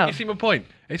 Well, you see my point?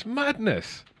 It's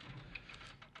madness.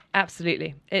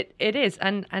 Absolutely. It is.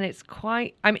 And it's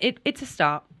quite, it's a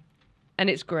start, and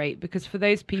it's great because for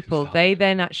those people, they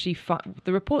then actually,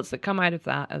 the reports that come out of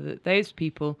that are that those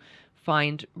people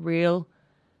find real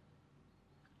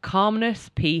calmness,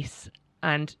 peace,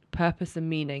 and purpose and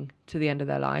meaning to the end of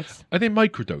their lives. Are they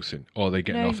microdosing, or are they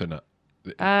getting No. off the nut?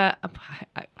 I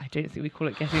don't think we call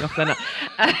it getting off the nut.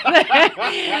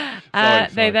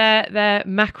 Sorry. They're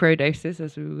macro doses,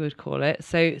 as we would call it.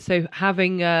 So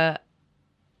having not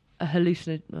a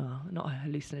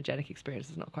hallucinogenic experience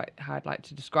is not quite how I'd like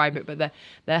to describe it, but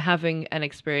they're having an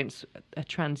experience, a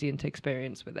transient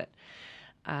experience with it,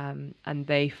 and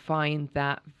they find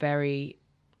that very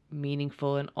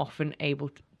meaningful and often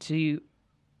able to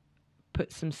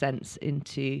put some sense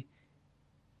into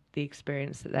the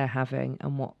experience that they're having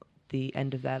and what the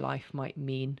end of their life might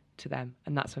mean to them.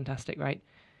 And that's fantastic, right?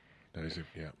 That is,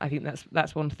 yeah. I think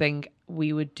that's one thing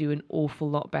we would do an awful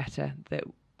lot better, that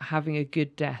having a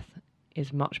good death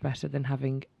is much better than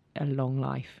having a long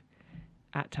life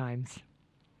at times.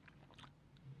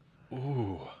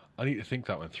 Ooh, I need to think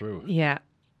that one through. Yeah.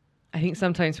 I think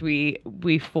sometimes we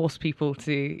force people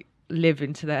to live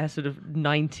into their sort of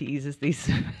 90s as these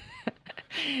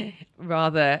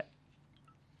rather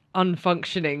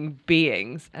unfunctioning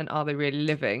beings, and are they really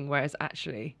living? Whereas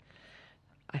actually,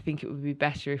 I think it would be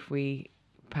better if we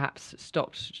perhaps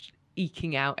stopped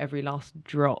eking out every last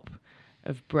drop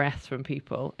of breath from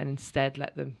people and instead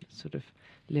let them sort of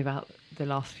live out the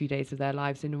last few days of their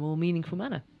lives in a more meaningful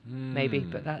manner. Maybe,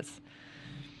 but that's...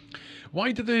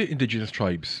 Why do the indigenous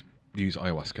tribes use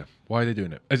ayahuasca? Why are they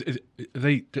doing it? Are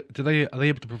they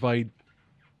able to provide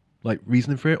like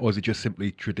reasoning for it, or is it just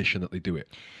simply tradition that they do it?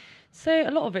 So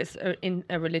a lot of it's in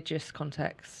a religious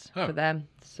context for them.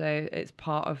 So it's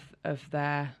part of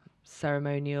their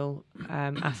ceremonial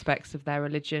aspects of their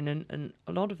religion, and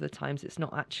a lot of the times it's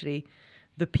not actually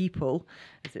the people,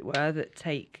 as it were, that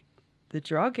take the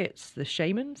drug. It's the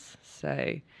shamans.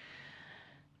 So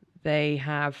they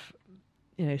have,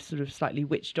 sort of slightly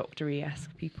witch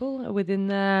doctor-y-esque people within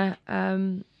their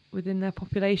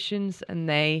populations, and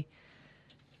they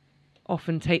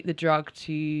often take the drug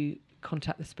to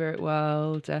contact the spirit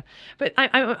world. But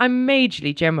I'm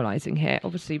majorly generalising here.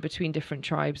 Obviously, between different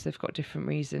tribes, they've got different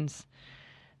reasons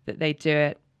that they do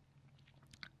it.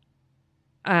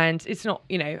 And it's not,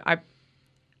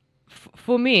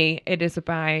 for me, it is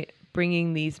about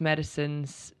bringing these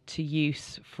medicines to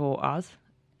use for us,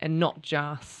 and not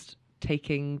just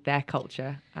taking their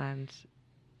culture and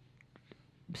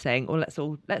saying, "Oh, let's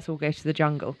all go to the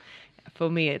jungle."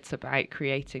 For me, it's about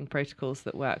creating protocols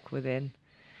that work within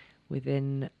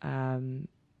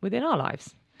our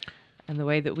lives and the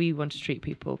way that we want to treat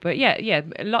people. But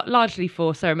largely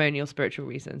for ceremonial, spiritual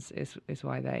reasons is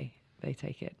why they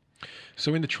take it.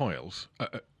 So in the trials,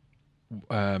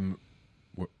 in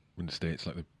the States,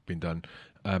 like they've been done,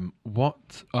 and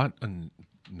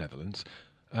Netherlands,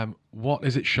 what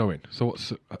is it showing? So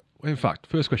what's in fact,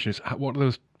 first question is, what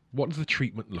does the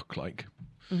treatment look like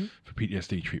for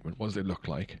PTSD treatment? What does it look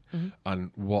like,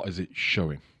 and what is it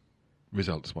showing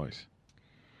results wise?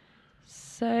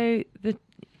 So the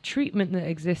treatment that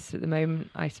exists at the moment,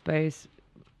 I suppose,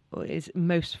 is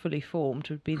most fully formed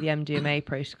would be the MDMA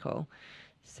protocol.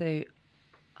 So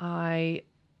I'm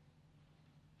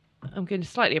going to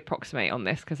slightly approximate on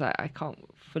this because I can't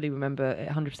fully remember it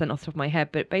 100% off the top of my head,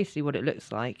 but basically what it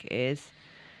looks like is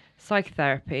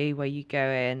psychotherapy, where you go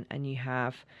in and you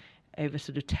have over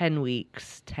sort of 10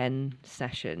 weeks, 10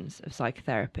 sessions of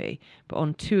psychotherapy. But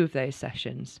on 2 of those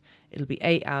sessions, it'll be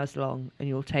 8 hours long, and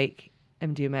you'll take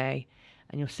MDMA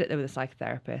and you'll sit there with a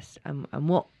psychotherapist. And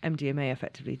what MDMA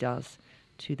effectively does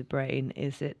to the brain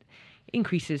is it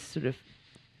increases sort of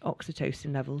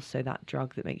oxytocin levels, so that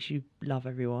drug that makes you love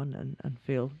everyone and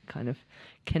feel kind of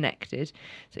connected.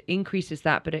 So it increases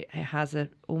that, but it has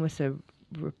almost an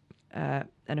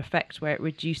effect where it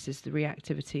reduces the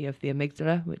reactivity of the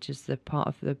amygdala, which is the part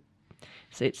of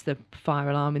so it's the fire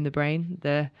alarm in the brain,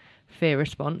 the fear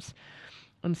response.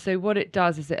 And so what it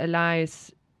does is it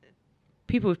allows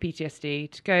people with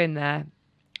PTSD to go in there.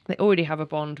 They already have a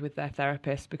bond with their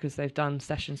therapist because they've done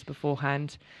sessions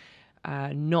beforehand,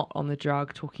 not on the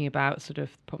drug, talking about sort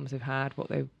of problems they've had, what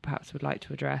they perhaps would like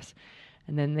to address.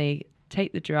 And then they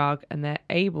take the drug and they're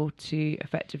able to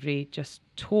effectively just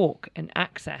talk and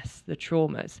access the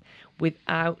traumas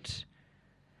without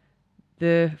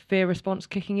the fear response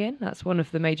kicking in. That's one of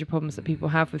the major problems that people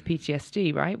have with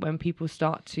PTSD, right? When people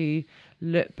start to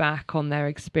look back on their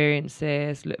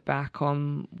experiences, look back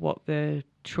on what the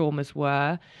traumas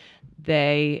were,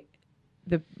 the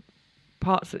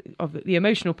parts of the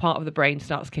emotional part of the brain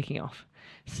starts kicking off,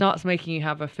 starts making you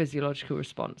have a physiological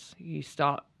response. You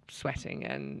start sweating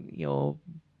and your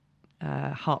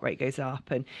heart rate goes up,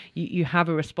 and you have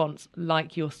a response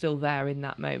like you're still there in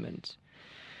that moment.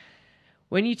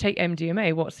 When you take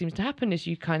MDMA, what seems to happen is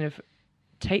you kind of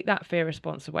take that fear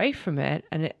response away from it,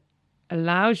 and it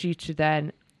allows you to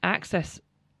then access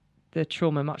the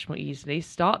trauma much more easily,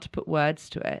 start to put words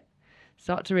to it,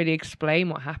 start to really explain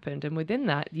what happened. And within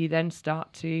that, you then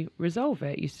start to resolve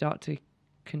it. You start to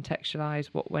contextualize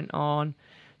what went on,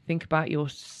 think about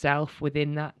yourself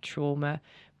within that trauma,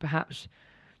 perhaps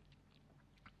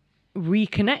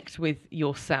reconnect with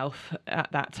yourself at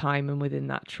that time and within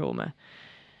that trauma.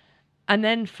 And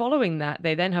then following that,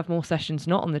 they then have more sessions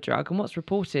not on the drug. And what's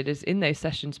reported is in those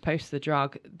sessions post the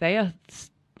drug, they are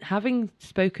having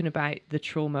spoken about the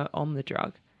trauma on the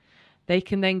drug. They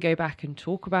can then go back and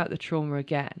talk about the trauma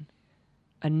again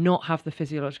and not have the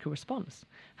physiological response.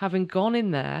 Having gone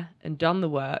in there and done the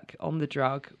work on the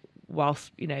drug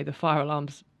whilst, the fire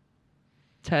alarm's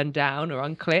turned down or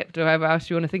unclipped or however else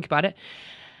you want to think about it,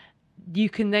 you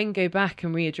can then go back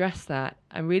and readdress that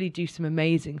and really do some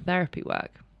amazing therapy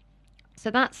work. So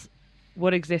that's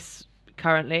what exists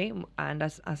currently. And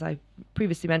as I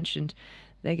previously mentioned,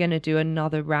 they're going to do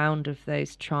another round of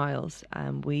those trials.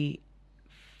 And we,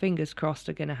 fingers crossed,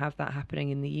 are going to have that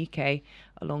happening in the UK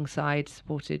alongside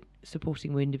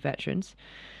supporting wounded veterans.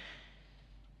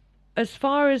 As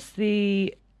far as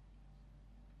the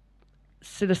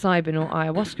psilocybin or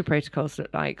ayahuasca protocols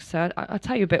look like, so I'll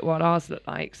tell you a bit what ours look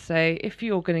like. So if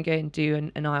you're going to go and do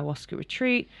an ayahuasca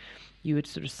retreat, you would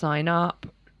sort of sign up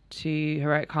to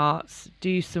Heroic Hearts,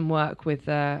 do some work with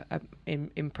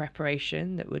in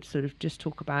preparation that would sort of just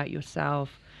talk about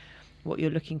yourself, what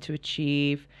you're looking to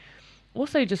achieve.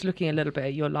 Also just looking a little bit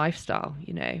at your lifestyle,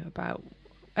 about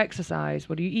exercise,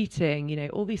 what are you eating,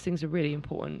 all these things are really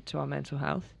important to our mental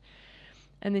health.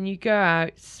 And then you go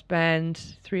out,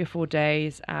 spend 3 or 4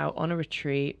 days out on a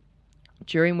retreat,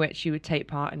 during which you would take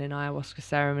part in an ayahuasca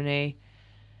ceremony.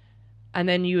 And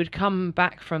then you would come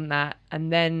back from that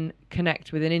and then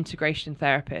connect with an integration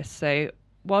therapist. So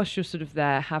whilst you're sort of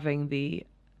there having the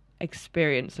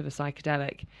experience of a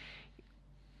psychedelic,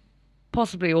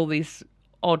 possibly all these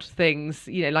odd things,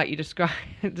 like you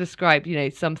described,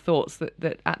 some thoughts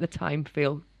that at the time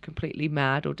feel completely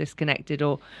mad or disconnected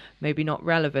or maybe not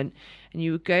relevant. And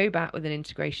you would go back with an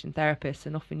integration therapist,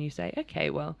 and often you say, okay,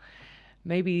 well,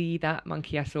 maybe that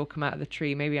monkey I saw come out of the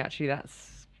tree, maybe actually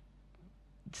that's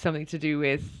something to do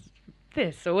with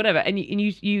this or whatever. And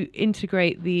you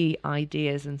integrate the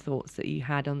ideas and thoughts that you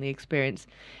had on the experience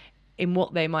in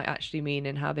what they might actually mean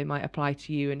and how they might apply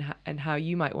to you and how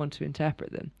you might want to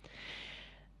interpret them.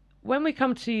 When we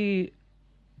come to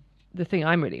the thing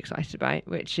I'm really excited about,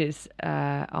 which is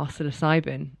our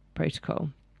psilocybin protocol,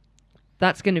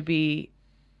 that's going to be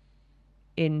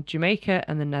in Jamaica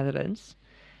and the Netherlands.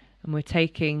 And we're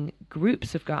taking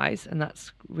groups of guys, and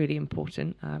that's really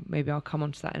important. Maybe I'll come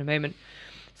on to that in a moment.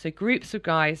 So groups of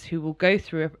guys who will go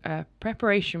through a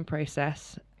preparation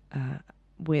process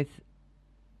with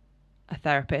a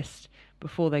therapist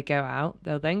before they go out.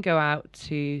 They'll then go out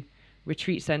to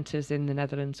retreat centres in the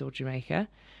Netherlands or Jamaica,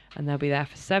 and they'll be there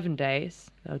for 7 days.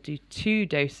 They'll do 2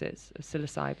 doses of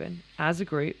psilocybin as a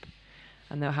group,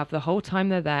 and they'll have the whole time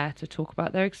they're there to talk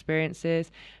about their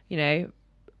experiences.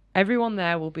 Everyone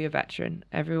there will be a veteran.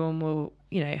 Everyone will,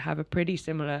 have a pretty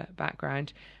similar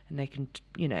background, and they can,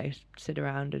 sit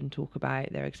around and talk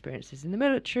about their experiences in the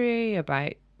military,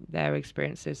 about their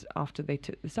experiences after they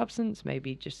took the substance,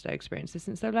 maybe just their experiences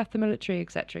since they left the military,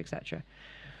 etc., etc.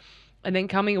 And then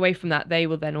coming away from that, they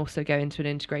will then also go into an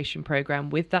integration program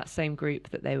with that same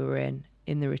group that they were in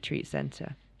the retreat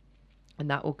centre. And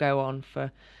that will go on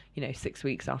for, 6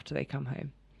 weeks after they come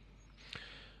home.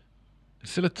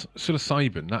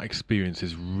 Psilocybin, that experience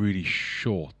is really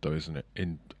short, though, isn't it?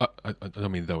 I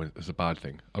don't mean though it's a bad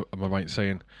thing. Am I right in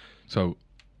saying? So,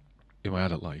 in my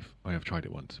adult life, I have tried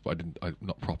it once, but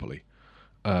not properly.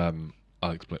 I'll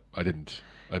explain. I didn't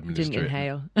administer Didn't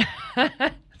inhale.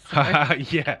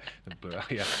 Yeah.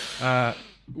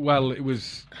 Well, it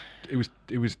was.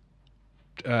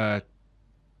 I'll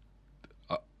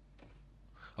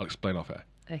explain off air.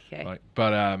 Okay. Right,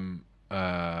 but I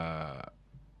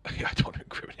don't want to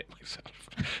incriminate myself.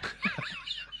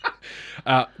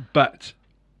 But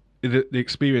the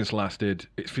experience lasted,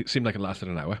 it seemed like it lasted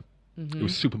an hour. Mm-hmm. It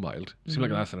was super mild. It seemed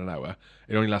like it lasted an hour.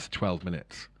 It only lasted 12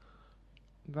 minutes.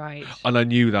 Right. And I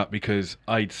knew that because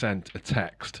I'd sent a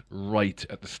text right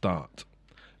at the start.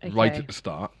 Okay. Right at the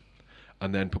start.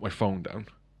 And then put my phone down.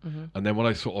 Mm-hmm. And then when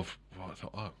I sort of, I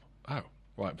thought, oh,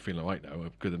 right, I'm feeling all right now.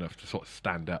 I'm good enough to sort of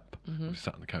stand up. Mm-hmm. I was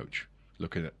sat on the couch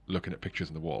looking at pictures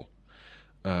on the wall.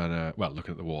 And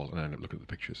looking at the wall and then looking at the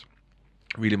pictures.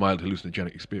 Really mild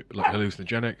hallucinogenic experience, like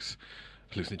hallucinogenics,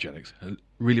 hallucinogenics, a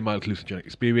really mild hallucinogenic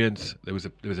experience. There was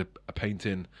a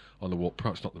painting on the wall.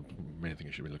 Perhaps not the main thing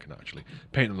I should be looking at actually.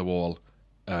 Painting on the wall.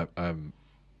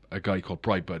 A guy called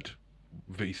Brightbud,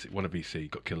 one of VC,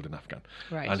 got killed in Afghan,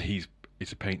 Right. and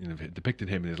it's a painting of it depicting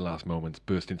him in his last moments,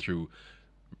 bursting through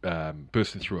a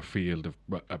field of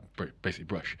basically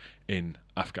brush in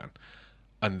Afghan,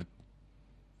 and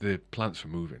the plants were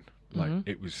moving. Like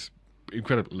it was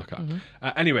incredible to look at.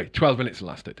 Anyway, 12 minutes it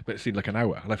lasted, but it seemed like an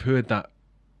hour, and I've heard that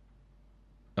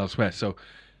elsewhere. So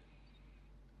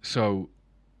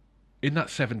in that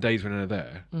 7 days when they're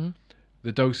there,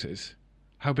 the doses,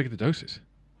 how big are the doses?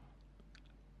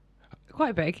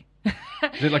 Quite big. Is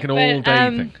it like an all-day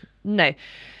thing? No.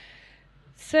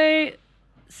 So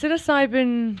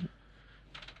psilocybin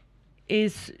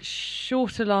is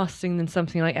shorter lasting than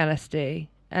something like LSD.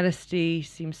 LSD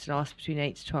seems to last between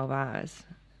 8 to 12 hours,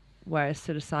 whereas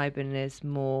psilocybin is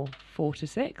more 4 to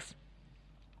 6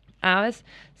 hours.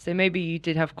 So maybe you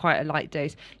did have quite a light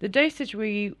dose. The dosage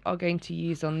we are going to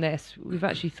use on this, we've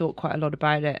actually thought quite a lot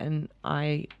about it, and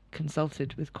I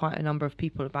consulted with quite a number of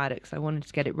people about it because I wanted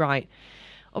to get it right.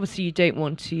 Obviously, you don't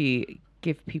want to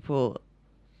give people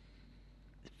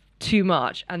too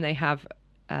much and they have,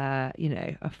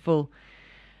 a full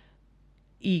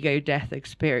ego death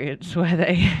experience where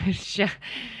they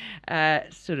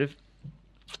sort of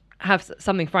have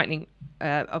something frightening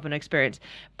of an experience.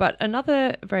 But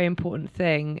another very important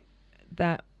thing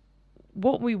that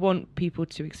what we want people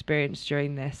to experience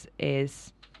during this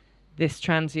is this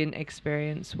transient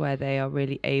experience where they are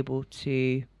really able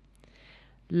to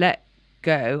let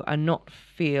go and not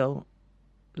feel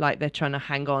like they're trying to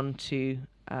hang on to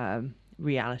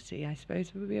reality, I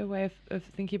suppose would be a way of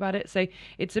thinking about it. So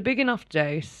it's a big enough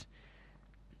dose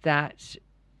that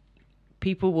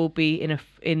people will be in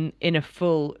a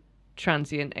full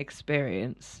transient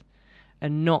experience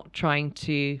and not trying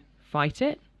to fight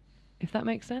it, if that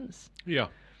makes sense. Yeah.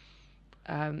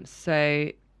 So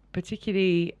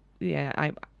particularly,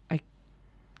 I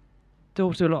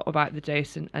thought a lot about the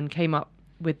dose and came up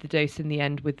with the dose in the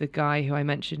end with the guy who I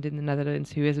mentioned in the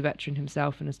Netherlands, who is a veteran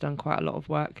himself and has done quite a lot of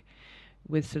work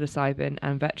with psilocybin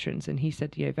and veterans. And he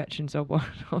said, veterans are one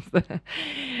of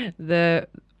the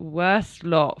worst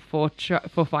lot for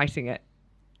fighting it.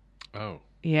 Oh.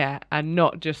 Yeah, and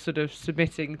not just sort of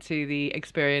submitting to the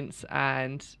experience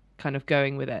and kind of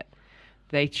going with it.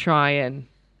 They try and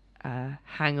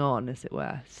hang on, as it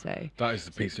were. So that is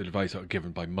the piece of advice I was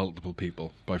given by multiple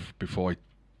people before I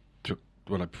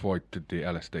did the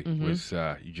LSD. Was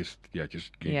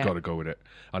you got to go with it.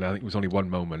 And I think it was only one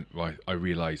moment where I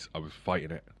realised I was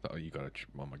fighting it. That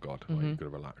oh my god, you got to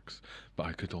relax. But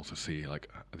I could also see like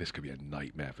this could be a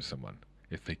nightmare for someone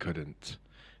if they couldn't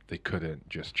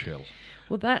just chill.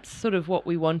 Well, that's sort of what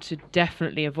we want to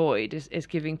definitely avoid is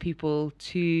giving people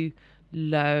too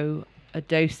low a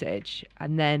dosage,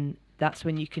 and then that's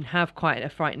when you can have quite a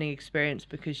frightening experience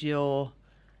because you're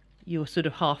sort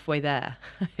of halfway there,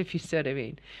 if you see what I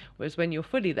mean. Whereas when you're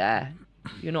fully there,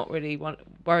 you're not really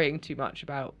worrying too much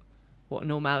about what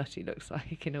normality looks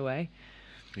like in a way.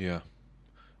 Yeah.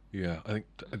 I think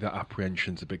that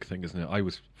apprehension's a big thing, isn't it? I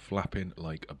was flapping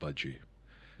like a budgie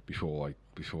before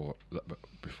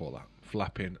that,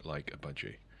 flapping like a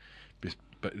budgie.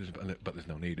 But there's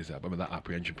no need, is there? But I mean, that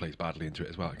apprehension plays badly into it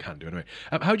as well. It can do anyway.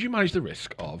 How do you manage the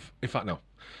risk of? In fact, no.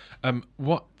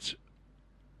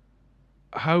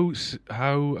 How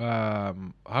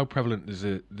prevalent is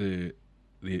the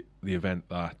event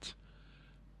that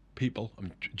people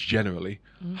generally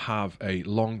have a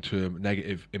long-term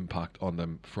negative impact on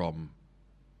them from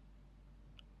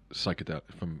psychedelic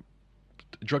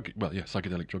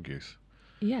drug use?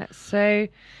 Yeah, so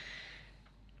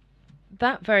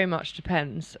that very much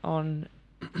depends on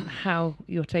how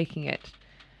you're taking it.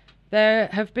 There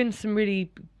have been some really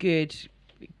good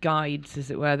guides, as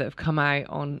it were, that have come out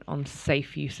on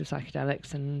safe use of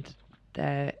psychedelics, and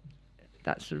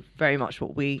that's sort of very much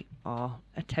what we are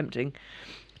attempting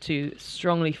to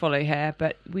strongly follow here.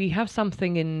 But we have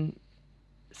something in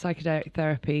psychedelic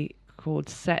therapy called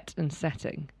set and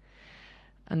setting.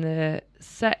 And the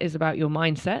set is about your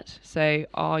mindset. So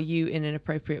are you in an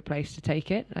appropriate place to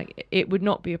take it? Like, it would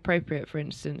not be appropriate, for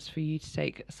instance, for you to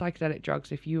take psychedelic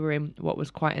drugs if you were in what was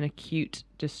quite an acute,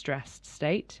 distressed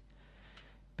state,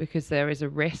 because there is a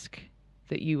risk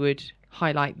that you would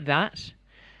highlight that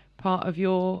part of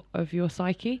your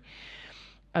psyche.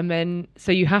 And then,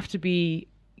 so you have to be,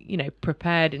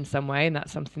 prepared in some way, and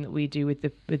that's something that we do with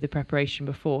the preparation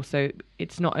before. So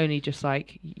it's not only just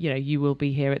like, you will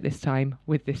be here at this time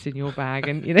with this in your bag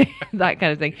and that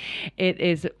kind of thing. It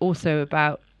is also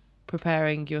about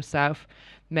preparing yourself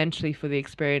mentally for the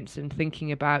experience and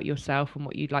thinking about yourself and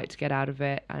what you'd like to get out of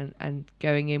it, and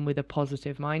going in with a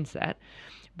positive mindset.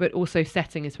 But also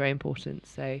setting is very important.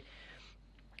 So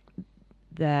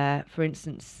there, for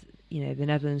instance, the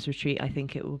Netherlands retreat, I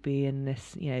think it will be in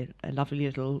this, a lovely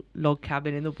little log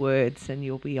cabin in the woods, and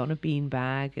you'll be on a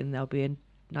beanbag, and there'll be a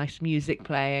nice music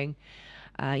playing.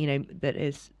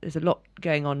 There's a lot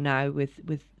going on now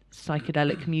with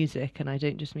psychedelic music, and I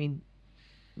don't just mean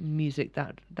music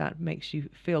that makes you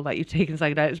feel like you've taken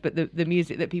psychedelics, but the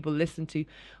music that people listen to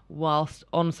whilst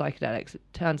on psychedelics. It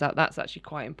turns out that's actually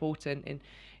quite important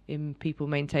in people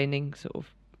maintaining sort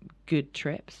of good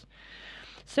trips.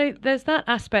 So there's that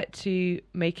aspect to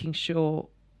making sure,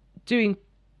 doing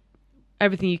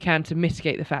everything you can to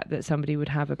mitigate the fact that somebody would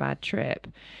have a bad trip.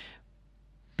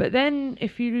 But then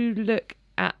if you look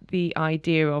at the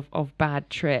idea of bad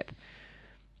trip,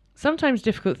 sometimes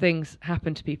difficult things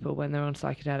happen to people when they're on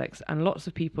psychedelics, and lots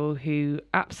of people who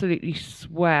absolutely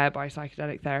swear by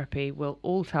psychedelic therapy will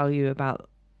all tell you about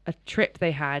a trip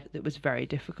they had that was very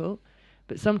difficult.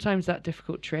 But sometimes that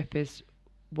difficult trip is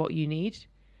what you need.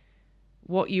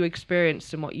 What you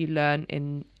experienced and what you learn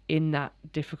in that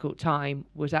difficult time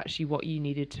was actually what you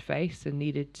needed to face and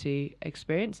needed to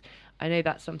experience. I know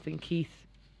that's something Keith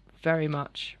very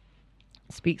much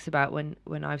speaks about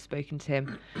when I've spoken to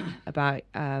him about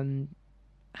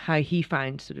how he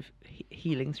found sort of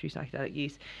healing through psychedelic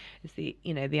use. Is the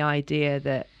idea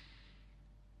that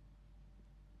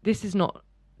this is not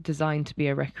designed to be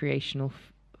a recreational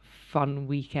fun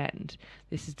weekend.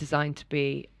 This is designed to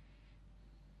be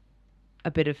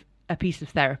a piece of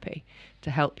therapy to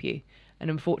help you.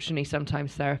 And unfortunately,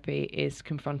 sometimes therapy is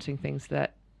confronting things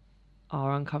that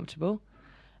are uncomfortable.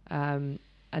 And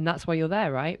that's why you're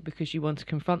there, right? Because you want to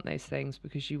confront those things,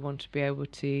 because you want to be able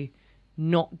to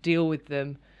not deal with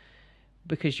them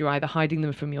because you're either hiding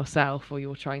them from yourself or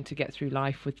you're trying to get through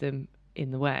life with them in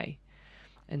the way.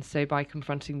 And so by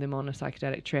confronting them on a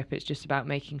psychedelic trip, it's just about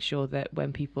making sure that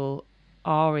when people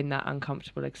are in that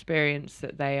uncomfortable experience,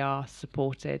 that they are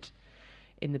supported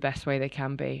in the best way they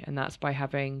can be. And that's by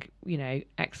having,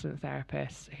 excellent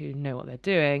therapists who know what they're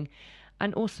doing.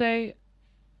 And also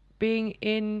being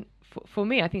in, for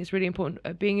me, I think it's really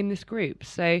important, being in this group.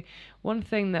 So one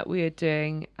thing that we are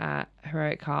doing at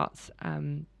Heroic Hearts,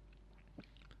 and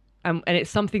it's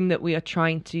something that we are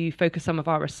trying to focus some of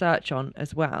our research on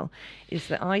as well, is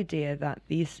the idea that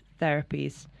these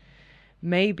therapies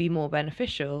may be more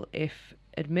beneficial if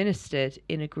administered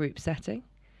in a group setting.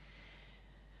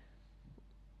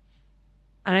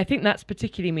 And I think that's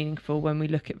particularly meaningful when we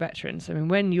look at veterans. I mean,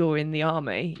 when you're in the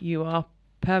army, you are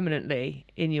permanently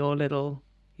in your little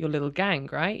gang,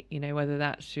 right? Whether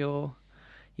that's your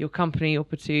company, your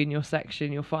platoon, your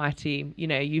section, your fire team,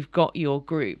 you've got your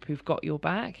group who've got your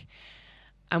back.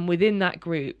 And within that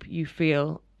group, you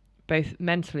feel both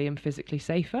mentally and physically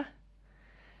safer.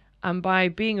 And by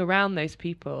being around those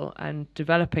people and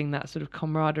developing that sort of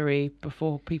camaraderie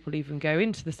before people even go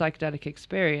into the psychedelic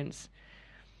experience,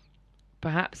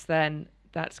 perhaps then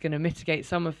that's going to mitigate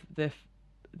some of the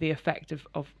effect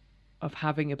of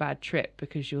having a bad trip,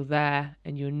 because you're there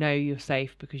and you're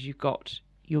safe because you've got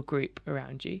your group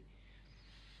around you.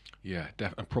 Yeah,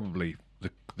 and probably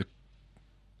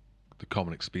the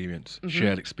common experience, Mm-hmm.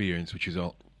 shared experience, which is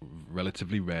all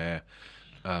relatively rare,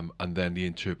 and then the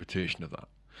interpretation of that.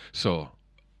 So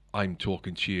I'm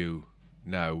talking to you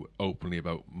now openly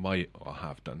about or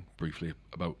have done briefly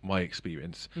about my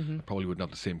experience. Mm-hmm. I probably wouldn't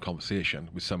have the same conversation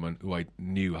with someone who I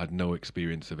knew had no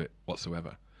experience of it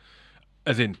whatsoever.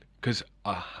 As in, because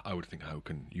I would think, how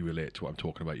can you relate to what I'm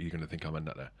talking about? You're going to think I'm a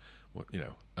nutter.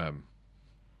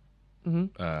 Mm-hmm.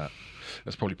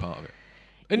 That's probably part of it.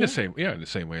 In the same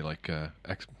way, like,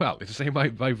 it's the same way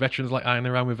veterans like hanging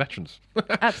around with veterans.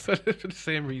 For the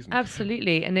same reason.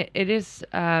 Absolutely, and it is,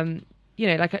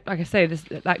 like I say,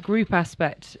 that group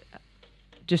aspect,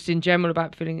 just in general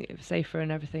about feeling safer and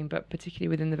everything, but particularly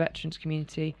within the veterans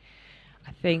community.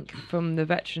 I think from the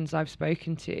veterans I've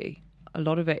spoken to, a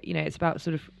lot of it, it's about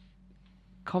sort of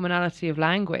commonality of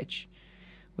language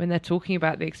when they're talking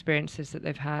about the experiences that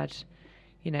they've had,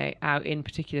 out in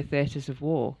particular theatres of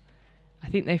war. I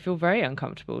think they feel very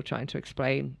uncomfortable trying to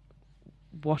explain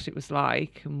what it was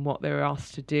like and what they were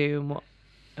asked to do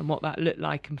and what that looked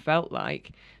like and felt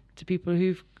like to people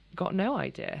who've got no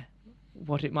idea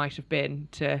what it might have been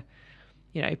to,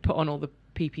 put on all the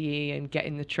PPE and get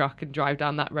in the truck and drive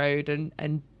down that road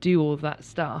and do all of that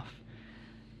stuff.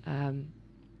 And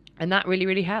that really,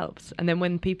 really helps. And then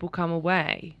when people come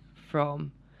away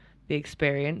from the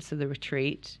experience of the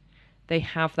retreat, they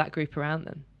have that group around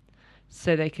them.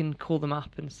 So they can call them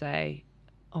up and say,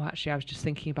 oh, actually, I was just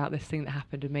thinking about this thing that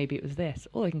happened and maybe it was this.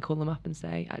 Or they can call them up and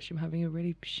say, actually, I'm having a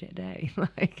really shit day.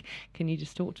 Like, can you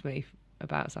just talk to me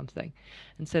about something?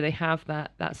 And so they have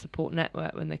that support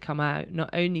network when they come out, not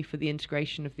only for the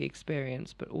integration of the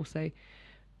experience, but also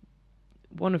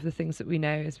one of the things that we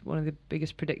know is one of the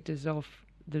biggest predictors of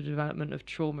the development of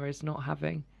trauma is not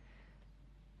having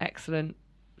excellent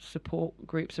support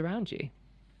groups around you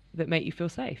that make you feel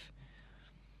safe.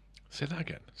 Say that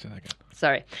again.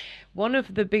 Sorry. One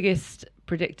of the biggest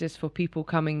predictors for people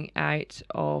coming out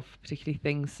of particularly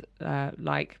things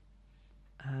like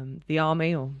the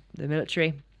army or the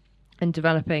military and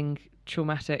developing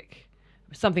traumatic,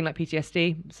 something like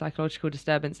PTSD, psychological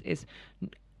disturbance, is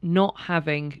not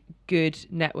having good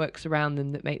networks around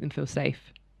them that make them feel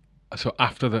safe. So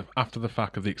after the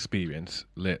fact of the experience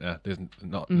later, there's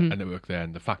not a network there,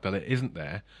 and the fact that it isn't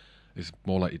there is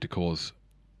more likely to cause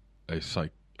a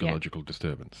psychological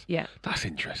disturbance. Yeah. That's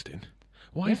interesting.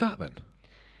 Why is that then?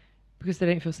 Because they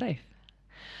don't feel safe.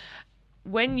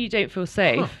 When you don't feel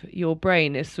safe, your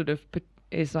brain is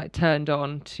like turned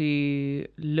on to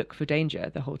look for danger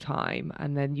the whole time,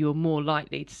 and then you're more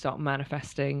likely to start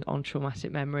manifesting on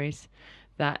traumatic memories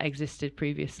that existed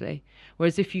previously.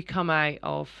 Whereas if you come out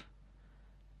of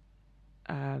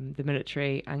the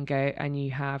military and go and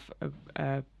you have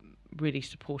a really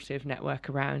supportive network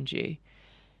around you,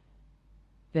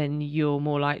 then you're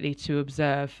more likely to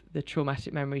observe the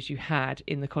traumatic memories you had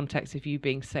in the context of you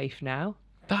being safe now.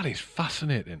 That is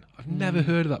fascinating. I've never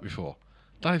heard of that before.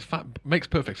 That is makes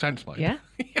perfect sense, mate. Yeah.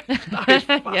 That is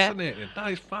fascinating. Yeah.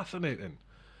 That is fascinating.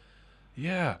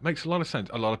 Yeah, makes a lot of sense.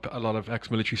 A lot of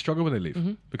ex-military struggle when they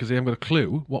leave because they haven't got a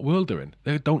clue what world they're in.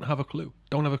 They don't have a clue.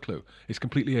 It's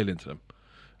completely alien to them,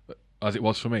 as it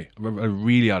was for me. I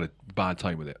really had a bad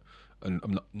time with it. And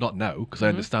I'm not now, because I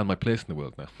understand my place in the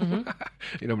world now.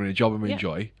 You know, I'm in a job I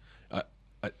enjoy,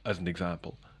 as an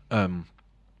example, and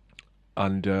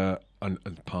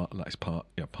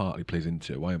partly plays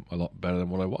into why I'm a lot better than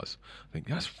what I was. I think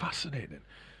that's fascinating.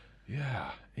 Yeah,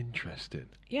 interesting.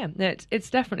 Yeah, it's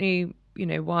definitely, you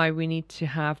know, why we need to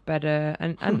have better,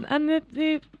 and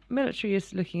the military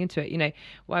is looking into it. You know,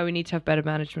 why we need to have better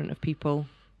management of people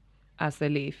as they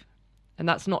leave. And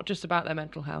that's not just about their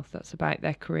mental health. That's about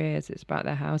their careers. It's about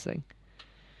their housing.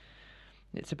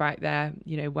 It's about their,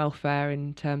 you know, welfare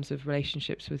in terms of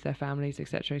relationships with their families,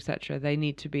 etc., etc. They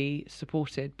need to be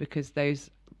supported because those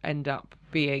end up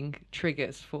being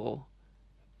triggers for,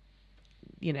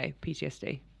 you know,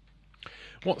 PTSD.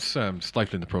 What's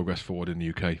stifling the progress forward in the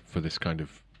UK for this kind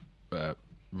of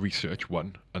research,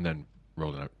 one, and then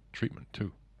rolling out treatment,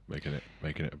 two, making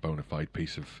it a bona fide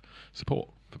piece of support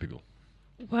for people?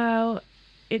 Well,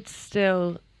 it's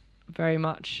still very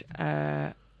much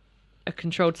a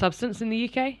controlled substance in the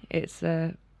UK. It's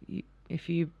if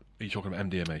you... Are you talking about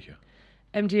MDMA here?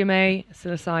 MDMA,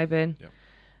 psilocybin, Yep.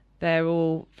 They're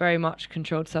all very much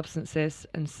controlled substances.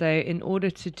 And so in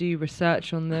order to do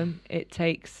research on them, it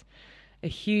takes a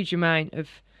huge amount of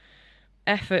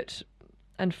effort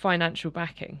and financial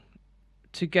backing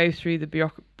to go through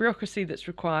the bureaucracy that's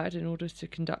required in order to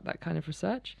conduct that kind of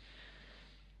research.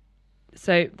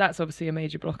 So that's obviously a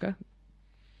major blocker.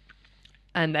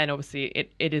 And then obviously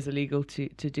it is illegal to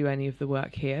do any of the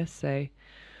work here. So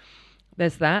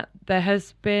there's that. There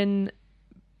has been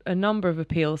a number of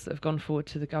appeals that have gone forward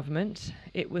to the government.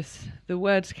 The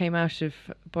words came out of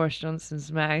Boris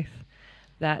Johnson's mouth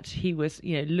that he was,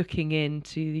 you know, looking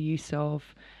into the use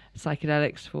of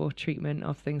psychedelics for treatment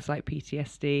of things like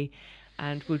PTSD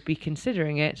and would be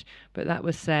considering it. But that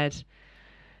was said,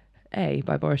 A,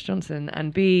 by Boris Johnson,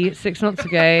 and B, 6 months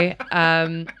ago,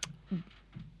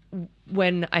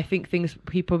 when I think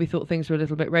he probably thought things were a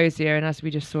little bit rosier. And as we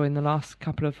just saw in the last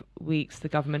couple of weeks, the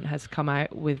government has come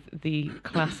out with the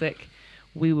classic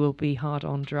 "we will be hard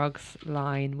on drugs"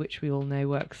 line, which we all know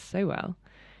works so well.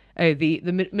 Oh, the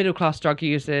middle class drug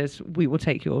users, we will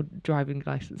take your driving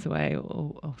license away,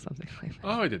 or something like that.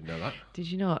 Oh, I didn't know that.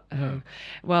 Did you not? No.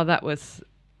 Well, that was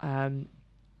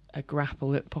a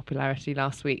grapple at popularity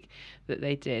last week that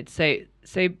they did. So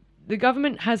the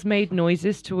government has made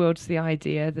noises towards the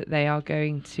idea that they are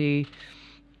going to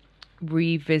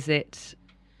revisit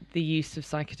the use of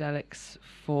psychedelics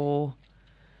for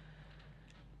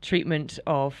treatment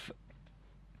of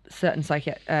certain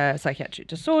psychiatric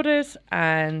disorders,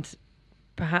 and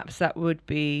perhaps that would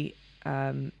be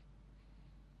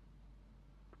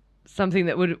something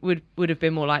that would have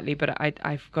been more likely, but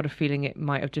I've got a feeling it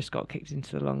might have just got kicked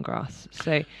into the long grass.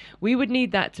 So we would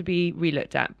need that to be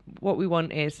relooked at. What we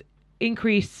want is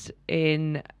increase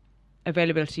in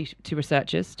availability to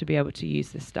researchers to be able to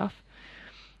use this stuff,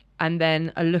 and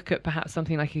then a look at perhaps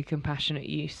something like a compassionate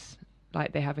use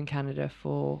like they have in Canada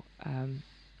for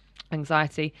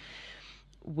anxiety,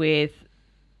 with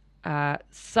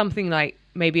something like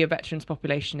maybe a veterans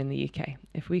population in the UK.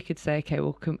 If we could say, okay,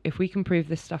 well, if we can prove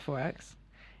this stuff works,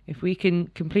 if we can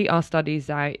complete our studies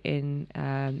out in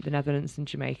the Netherlands and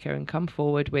Jamaica and come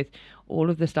forward with all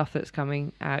of the stuff that's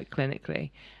coming out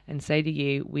clinically and say to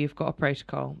you, we've got a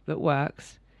protocol that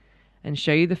works, and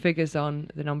show you the figures on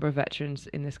the number of veterans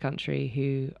in this country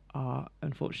who are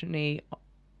unfortunately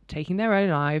taking their own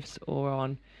lives or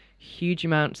on huge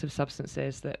amounts of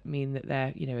substances that mean that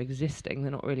they're, existing,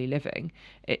 they're not really living,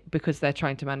 because they're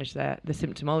trying to manage the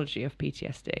symptomology of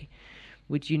PTSD.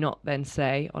 Would you not then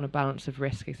say, on a balance of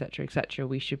risk, etc.,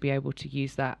 we should be able to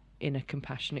use that in a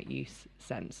compassionate use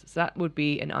sense? So that would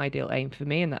be an ideal aim for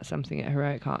me, and that's something at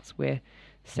Heroic Hearts we're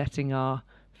setting our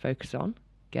focus on,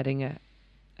 getting a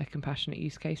compassionate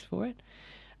use case for it.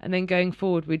 And then going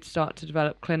forward, we'd start to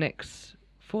develop clinics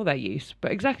for their use.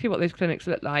 But exactly what those clinics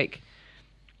look like,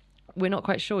 we're not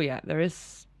quite sure yet. There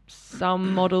is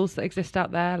some models that exist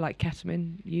out there, like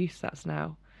ketamine use. That's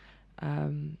now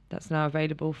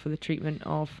available for the treatment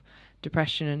of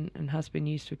depression and has been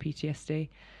used for PTSD.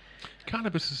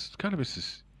 Cannabis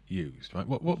is used, right?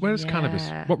 Where is cannabis?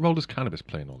 What role does cannabis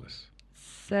play in all this?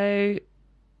 So,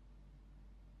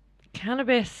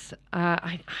 cannabis,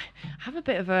 I have a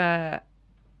bit of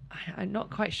I'm not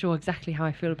quite sure exactly how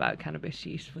I feel about cannabis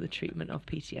use for the treatment of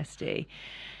PTSD,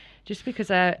 just because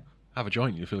have a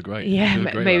joint, you feel great. Yeah,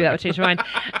 maybe that would change my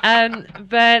mind.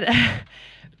 But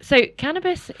so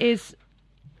cannabis is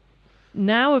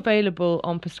now available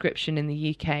on prescription in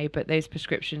the UK, but those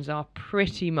prescriptions are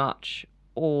pretty much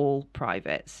all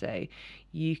private. So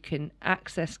you can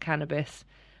access cannabis,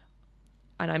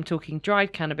 and I'm talking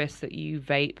dried cannabis that you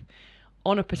vape,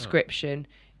 on a prescription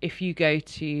if you go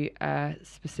to a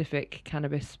specific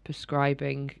cannabis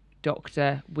prescribing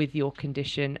doctor with your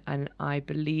condition. And I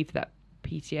believe that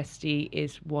PTSD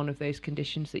is one of those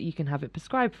conditions that you can have it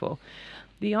prescribed for.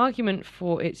 The argument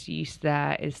for its use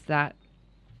there is that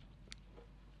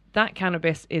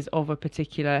cannabis is of a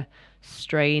particular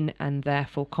strain and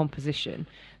therefore composition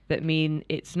that mean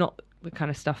it's not the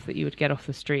kind of stuff that you would get off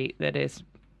the street that is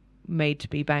made to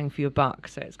be bang for your buck.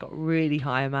 So it's got really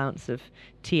high amounts of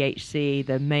THC,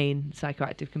 the main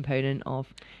psychoactive component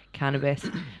of cannabis,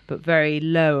 but very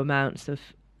low amounts of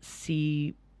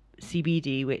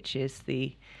CBD, which is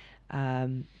the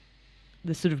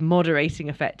sort of moderating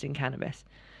effect in cannabis.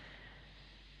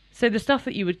 So the stuff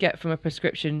that you would get from a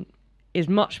prescription is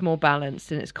much more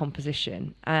balanced in its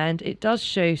composition, and it does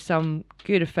show some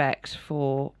good effects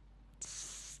for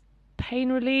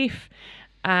pain relief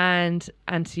and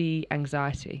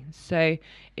anti-anxiety. So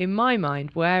in my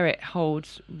mind, where it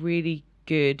holds really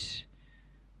good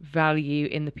value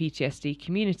in the PTSD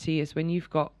community is when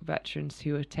you've got veterans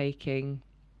who are taking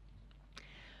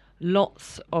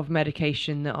lots of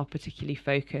medication that are particularly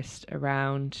focused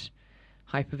around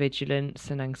hypervigilance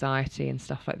and anxiety and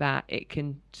stuff like that. It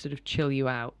can sort of chill you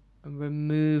out and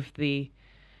remove the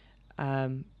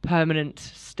permanent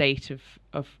state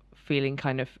of feeling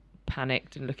kind of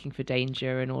panicked and looking for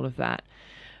danger and all of that.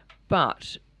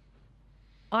 But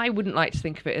I wouldn't like to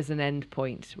think of it as an end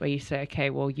point where you say, okay,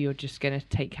 well, you're just going to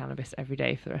take cannabis every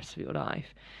day for the rest of your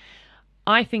life.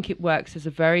 I think it works as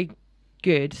a very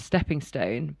good stepping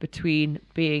stone between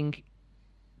being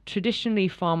traditionally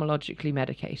pharmacologically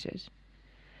medicated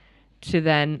to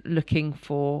then looking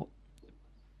for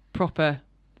proper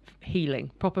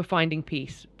healing, proper finding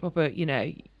peace, proper,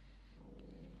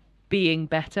 being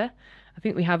better. I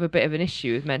think we have a bit of an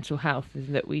issue with mental health, is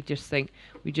that we just think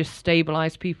we just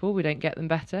stabilize people, we don't get them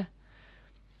better.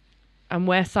 And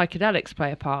where psychedelics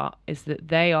play a part is that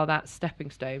they are that stepping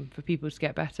stone for people to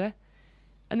get better.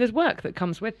 And there's work that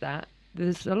comes with that.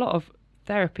 There's a lot of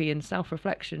therapy and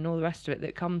self-reflection and all the rest of it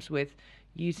that comes with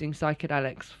using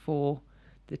psychedelics for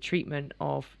the treatment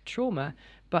of trauma,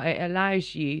 but it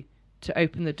allows you to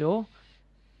open the door.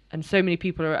 And so many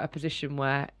people are at a position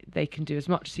where they can do as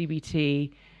much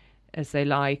CBT as they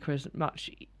like, or as much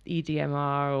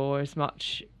EDMR, or as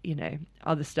much,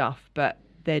 other stuff, but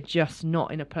they're just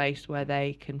not in a place where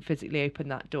they can physically open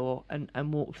that door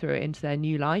and walk through it into their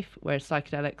new life, whereas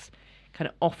psychedelics kind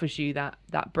of offers you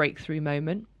that breakthrough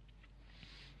moment.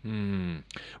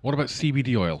 What about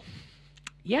CBD oil?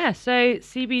 Yeah, so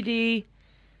CBD,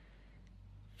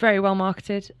 very well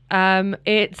marketed.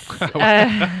 It's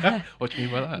What do you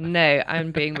mean by that? No,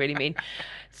 I'm being really mean.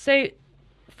 So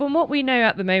from what we know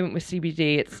at the moment with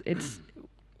CBD,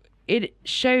 it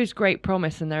shows great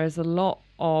promise, and there is a lot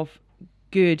of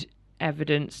good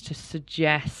evidence to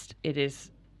suggest it is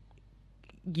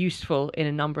useful in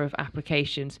a number of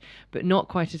applications, but not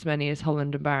quite as many as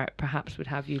Holland and Barrett perhaps would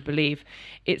have you believe.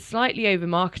 It's slightly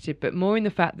over-marketed, but more in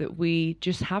the fact that we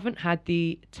just haven't had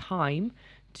the time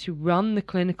to run the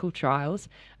clinical trials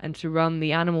and to run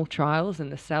the animal trials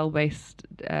and the cell-based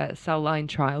cell line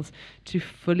trials to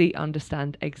fully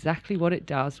understand exactly what it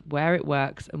does, where it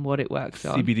works, and what it works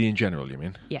on. CBD in general, you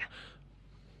mean? Yeah.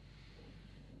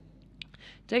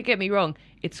 Don't get me wrong,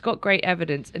 it's got great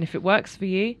evidence, and if it works for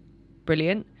you,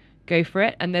 brilliant, go for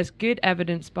it. And there's good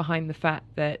evidence behind the fact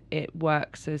that it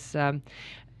works as an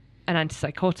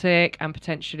antipsychotic and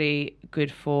potentially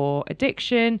good for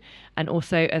addiction, and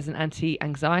also as an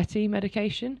anti-anxiety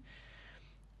medication.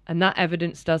 And that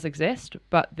evidence does exist,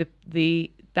 but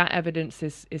that evidence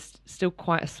is still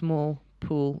quite a small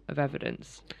pool of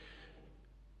evidence.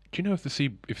 Do you know if the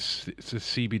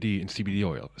CBD and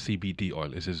CBD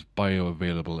oil is as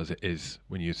bioavailable as it is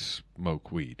when you smoke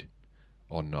weed,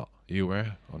 or not? Are you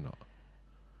aware or not?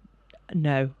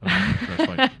 No. Oh, that's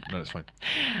fine. No, that's fine.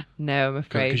 No, I'm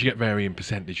afraid. Because you get varying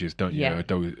percentages, don't you? Yeah.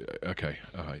 Okay.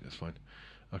 All right. That's fine.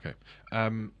 Okay. I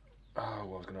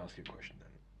was going to ask you a question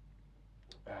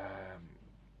then.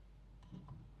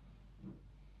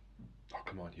 Oh,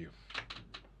 come on, you.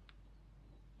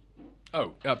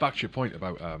 Oh, back to your point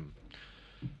about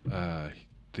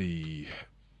the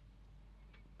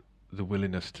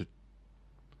willingness to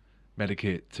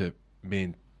medicate to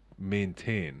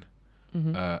maintain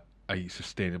a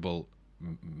sustainable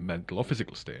mental or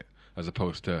physical state, as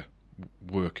opposed to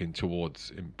working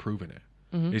towards improving it.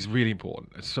 Is really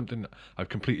important. It's something that I've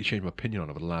completely changed my opinion on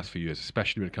over the last few years,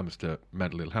 especially when it comes to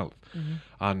mental ill health.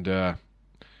 And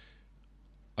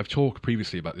I've talked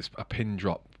previously about this a penny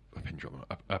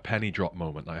drop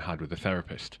moment I had with a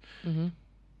therapist.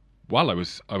 While I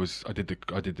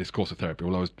did this course of therapy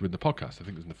while I was doing the podcast. I think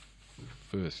it was in the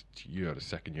first year or the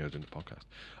second year doing the podcast.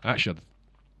 I actually had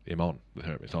him on, the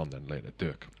therapist on then later,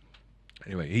 Dirk.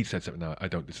 Anyway, he said something that I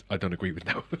don't agree with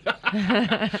now.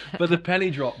 But the penny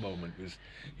drop moment was,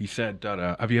 he said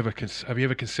that have you ever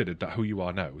considered that who you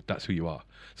are now, that's who you are.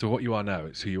 So what you are now,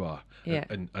 it's who you are. Yeah.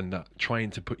 And that trying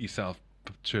to put yourself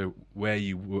to where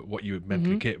what you were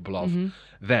mentally capable of,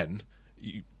 then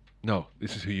no,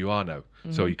 this is who you are now.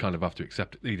 So you kind of have to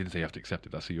accept it. He didn't say you have to accept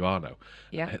it. That's who you are now.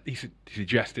 Yeah. He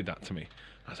suggested that to me.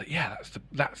 I was like, yeah,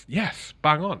 that's yes,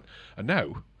 bang on. And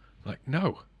now, like,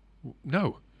 no,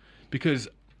 because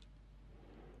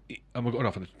and we're going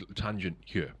off on a tangent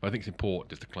here, but I think it's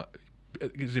important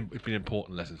it's been an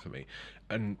important lesson for me,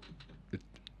 and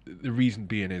the reason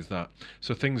being is that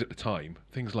things at the time,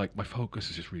 things like my focus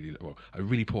is just really well, I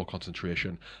really poor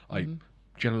concentration, I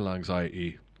general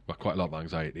anxiety, well, quite a lot of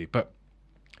anxiety, but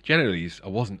generally I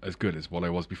wasn't as good as what I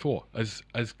was before, as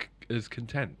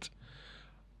content,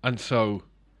 and so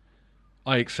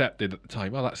I accepted at the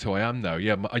time, well, that's who I am now.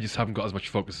 Yeah, I just haven't got as much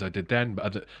focus as I did then,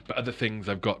 but other things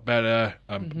I've got better,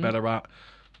 better at,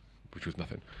 which was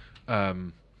nothing.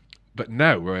 But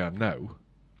now, where I am now,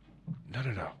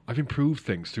 no. I've improved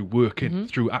things through working,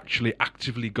 through actually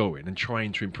actively going and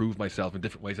trying to improve myself in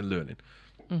different ways and learning.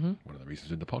 One of the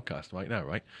reasons in the podcast right now,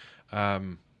 right?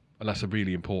 And that's a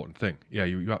really important thing. Yeah,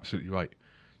 you're absolutely right.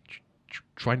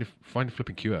 Trying to find a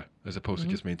flipping cure as opposed to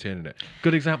just maintaining it.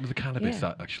 Good example of the cannabis,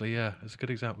 that actually, yeah, it's a good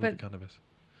example of the cannabis.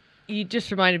 You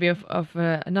just reminded me of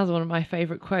another one of my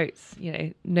favourite quotes. You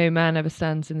know, no man ever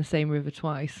stands in the same river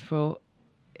twice. For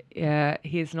it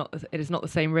is not the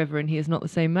same river, and he is not the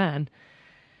same man.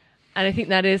 And I think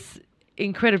that is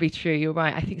incredibly true. You're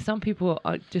right. I think some people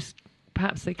are just,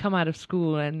 perhaps they come out of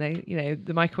school and they,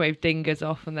 the microwave ding goes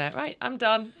off and they're right, I'm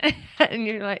done, and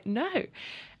you're like, no.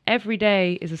 Every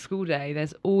day is a school day.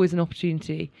 There's always an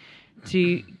opportunity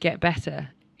to get better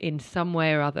in some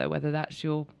way or other, whether that's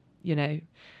your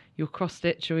cross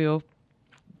stitch or your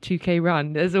 2K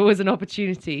run. There's always an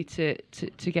opportunity to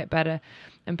get better,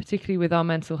 and particularly with our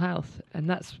mental health. And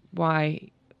that's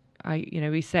why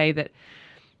we say that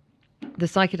the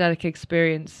psychedelic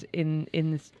experience in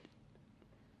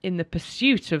the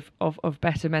pursuit of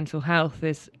better mental health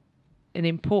is an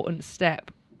important step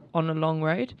on a long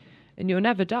road. And you're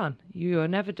never done. You are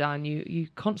never done. You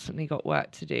constantly got work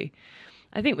to do.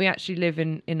 I think we actually live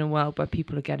in a world where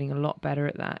people are getting a lot better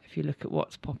at that. If you look at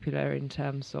what's popular in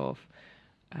terms of,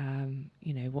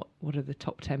 what are the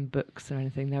top 10 books or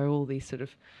anything, there are all these sort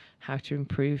of how to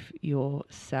improve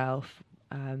yourself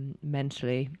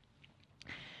mentally.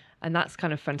 And that's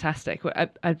kind of fantastic.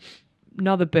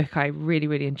 Another book I really,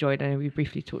 really enjoyed, I know we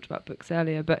briefly talked about books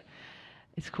earlier, but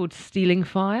it's called Stealing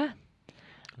Fire.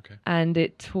 Okay. And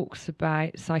it talks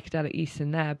about psychedelic use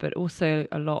in there, but also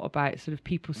a lot about sort of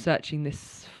people searching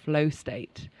this flow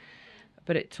state.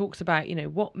 But it talks about,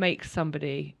 what makes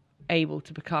somebody able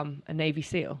to become a Navy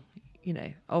SEAL. You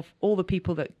know, of all the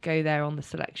people that go there on the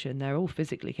selection, they're all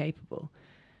physically capable,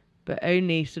 but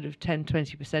only sort of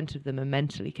 10-20% of them are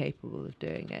mentally capable of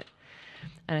doing it.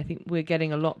 And I think we're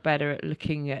getting a lot better at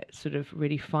looking at sort of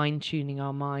really fine-tuning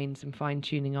our minds and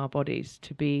fine-tuning our bodies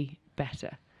to be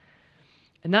better.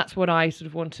 And that's what I sort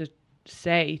of want to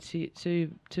say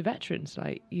to veterans.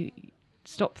 Like, you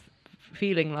stop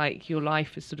feeling like your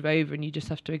life is sort of over and you just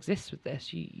have to exist with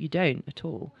this. You don't at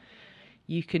all.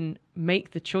 You can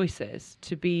make the choices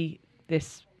to be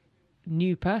this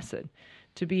new person,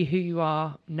 to be who you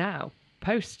are now,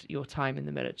 post your time in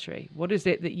the military. What is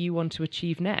it that you want to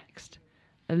achieve next?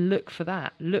 And look for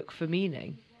that. Look for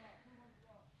meaning.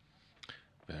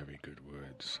 Very good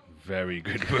words. Very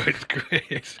good words,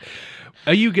 Chris.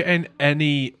 Are you getting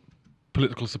any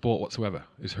political support whatsoever?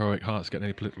 Is Heroic Hearts getting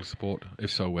any political support?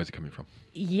 If so, where's it coming from?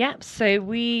 Yep. So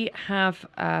we have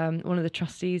one of the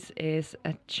trustees is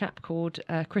a chap called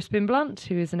Crispin Blunt,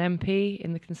 who is an MP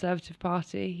in the Conservative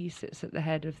Party. He sits at the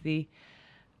head of the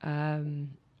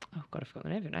I've forgotten the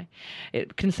name of it now.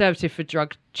 Conservative for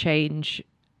Drug Change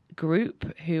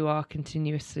group, who are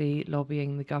continuously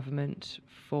lobbying the government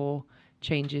for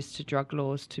changes to drug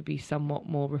laws to be somewhat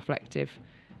more reflective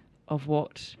of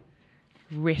what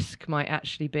risk might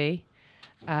actually be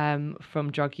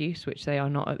from drug use, which they are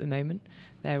not at the moment.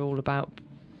 They're all about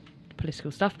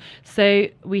political stuff. So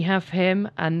we have him,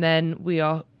 and then we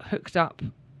are hooked up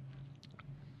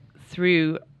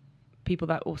through people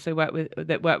that also work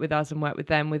with us and work with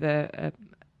them with a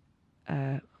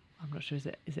I'm not sure, is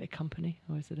it a company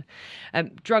or is it a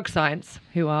Drug Science,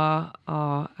 who are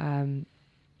a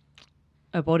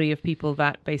body of people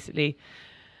that basically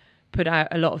put out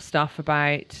a lot of stuff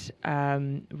about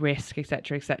risk,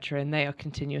 etc., and they are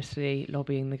continuously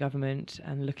lobbying the government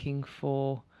and looking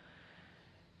for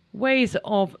ways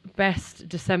of best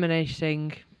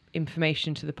disseminating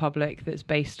information to the public that's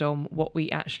based on what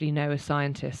we actually know as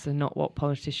scientists and not what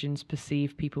politicians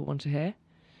perceive people want to hear.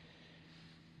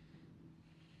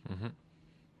 Mm-hmm.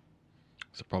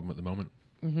 It's a problem at the moment,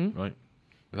 right?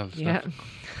 With other Yeah.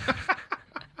 stuff.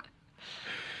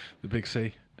 The big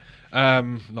C.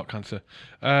 Not cancer.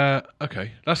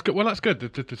 Okay, that's good. Well, that's good.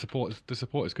 The support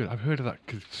is good. I've heard of that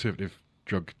Conservative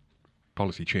Drug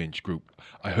Policy Change group.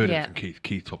 I heard it from Keith.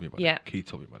 Keith told me about it. Keith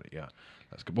told me about it. Yeah,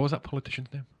 that's good. What was that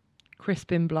politician's name?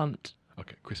 Crispin Blunt.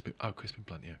 Okay, Crispin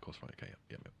Blunt. Yeah, of course. Right. Okay.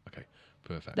 Yeah. Okay.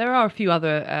 Perfect. There are a few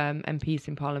other MPs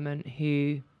in Parliament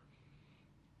who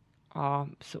are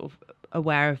sort of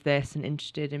aware of this and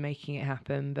interested in making it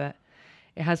happen, but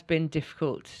it has been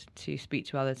difficult to speak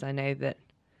to others. I know that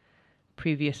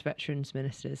previous veterans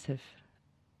ministers have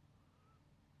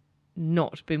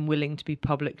not been willing to be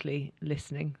publicly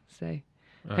listening, so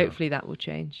hopefully that will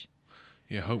change.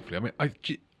 Yeah, hopefully. I mean,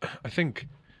 I think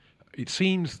it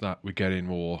seems that we're getting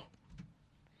more.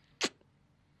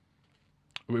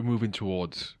 We're moving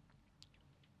towards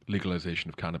legalization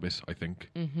of cannabis, I think.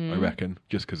 I reckon,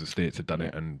 just because the states have done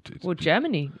it, and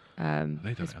Germany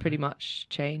has pretty much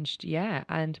changed,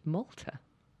 and Malta.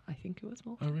 I think it was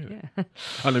Malta. Oh, really? Yeah.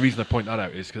 And the reason I point that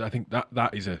out is because I think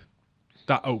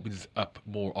that opens up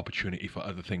more opportunity for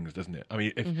other things, doesn't it? I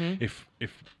mean, if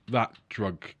that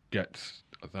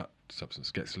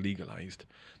substance gets legalized,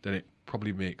 then it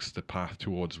probably makes the path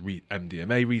towards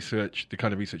MDMA research, the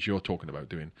kind of research you're talking about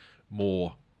doing,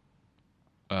 more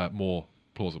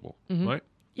plausible, right?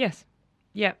 Yes.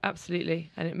 Yeah, absolutely.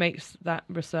 And it makes that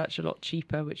research a lot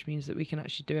cheaper, which means that we can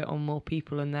actually do it on more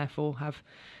people and therefore have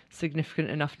significant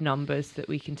enough numbers that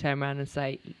we can turn around and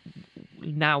say,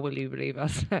 now will you believe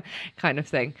us, kind of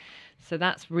thing. So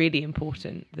that's really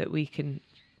important, that we can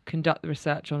conduct the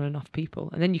research on enough people.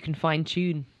 And then you can fine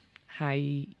tune how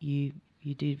you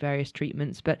do various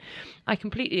treatments. But I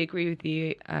completely agree with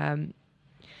you.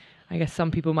 I guess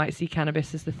some people might see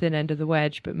cannabis as the thin end of the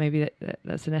wedge, but maybe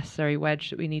that's a necessary wedge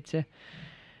that we need to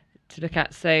look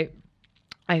at. So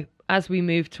as we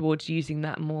move towards using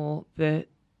that more, the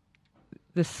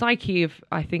psyche of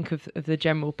the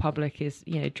general public is,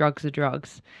 drugs are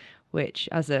drugs, which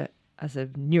as a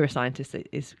neuroscientist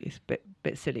is a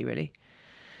bit silly, really,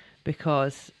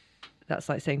 because that's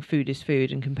like saying food is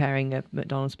food and comparing a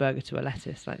McDonald's burger to a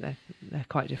lettuce. Like they're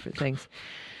quite different things.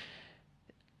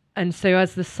 And so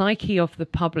as the psyche of the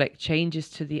public changes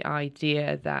to the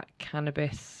idea that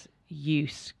cannabis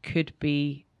use could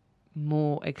be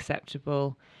more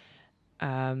acceptable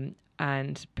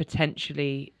and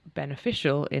potentially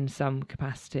beneficial in some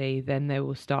capacity, then they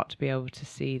will start to be able to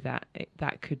see that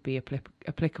that could be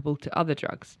applicable to other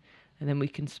drugs. And then we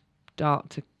can start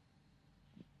to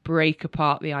break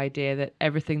apart the idea that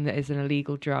everything that is an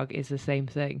illegal drug is the same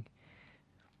thing,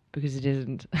 because it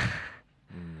isn't.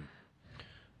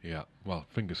 Yeah. Well,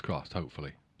 fingers crossed.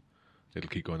 Hopefully, it'll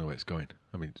keep going the way it's going.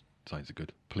 I mean, signs are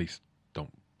good. Police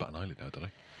don't bat an eyelid now, do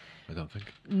they? I don't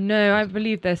think. No, I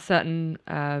believe there's certain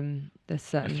There's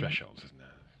thresholds, isn't there?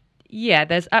 Yeah,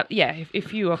 there's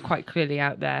if you are quite clearly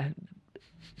out there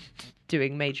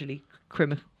doing majorly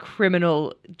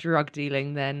criminal drug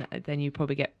dealing, then you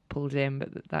probably get pulled in, but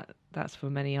that's for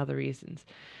many other reasons.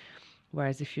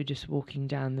 Whereas if you're just walking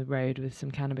down the road with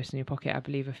some cannabis in your pocket, I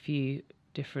believe a few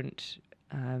different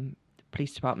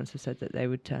police departments have said that they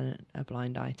would turn a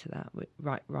blind eye to that,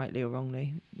 rightly or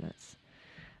wrongly. That's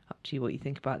up to you what you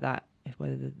think about that,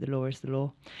 whether the law is the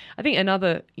law. I think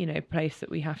another place that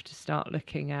we have to start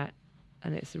looking at,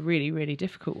 and it's a really, really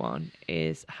difficult one,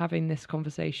 is having this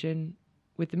conversation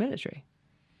with the military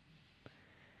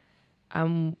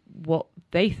and what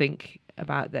they think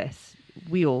about this.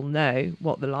 We all know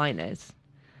what the line is.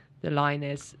 The line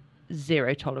is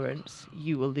zero tolerance.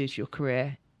 You will lose your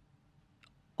career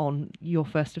on your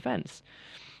first offence.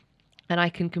 And I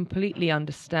can completely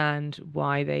understand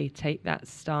why they take that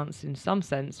stance in some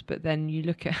sense, but then you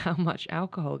look at how much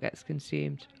alcohol gets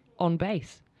consumed on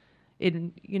base.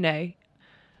 In,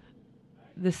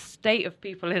 the state of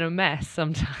people in a mess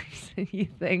sometimes, and you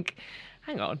think,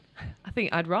 hang on, I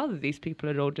think I'd rather these people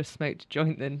had all just smoked a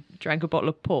joint than drank a bottle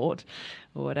of port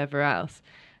or whatever else.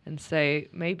 And so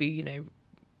maybe,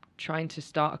 trying to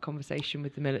start a conversation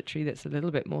with the military that's a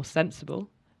little bit more sensible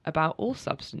about all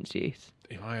substance use.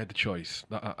 If I had the choice,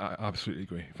 I absolutely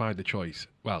agree. If I had the choice,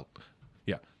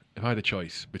 if I had the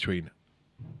choice between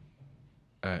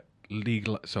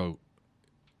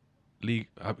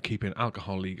keeping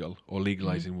alcohol legal or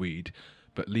legalizing weed,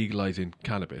 but legalizing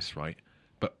cannabis, right?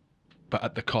 But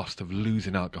at the cost of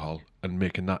losing alcohol and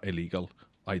making that illegal,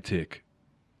 I'd take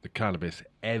the cannabis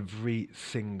every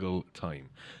single time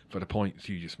for the points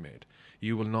you just made.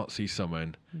 You will not see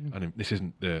someone, and this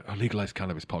isn't the legalized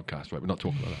cannabis podcast, right? We're not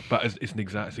talking about that, but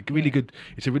it's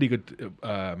a really good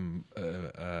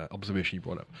observation you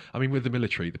brought up. I mean, with the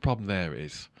military, the problem there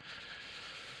is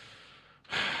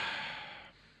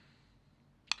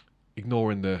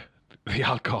ignoring the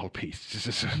alcohol piece.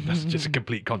 That's just a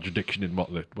complete contradiction in what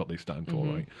they stand for,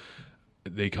 right?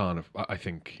 They kind of, I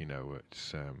think,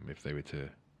 it's if they were to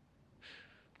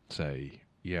say,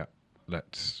 yeah,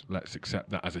 let's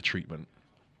accept that as a treatment,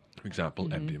 for example,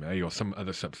 MDMA or some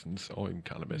other substance, or in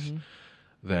cannabis,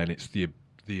 then it's the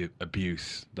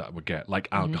abuse that would get, like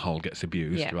alcohol gets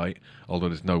abused, right? Although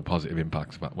there's no positive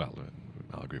impacts.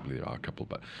 Arguably there are a couple,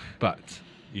 but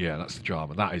yeah, that's the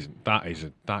drama. That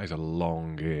is a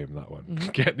long game. That one,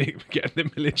 getting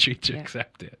the military to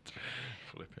accept it.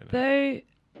 Though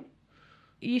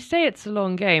you say it's a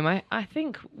long game, I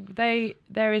think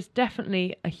there is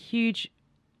definitely a huge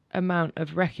amount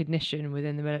of recognition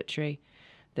within the military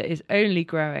that is only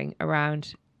growing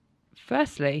around,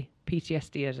 firstly,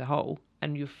 PTSD as a whole,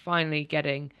 and you're finally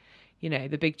getting,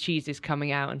 the big cheeses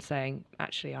coming out and saying,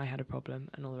 actually, I had a problem,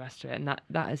 and all the rest of it. And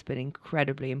that has been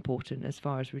incredibly important as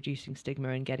far as reducing stigma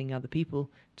and getting other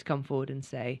people to come forward and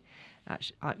say,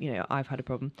 actually, I've had a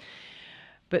problem.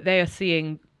 But they are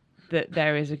seeing that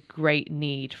there is a great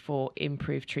need for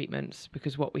improved treatments,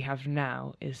 because what we have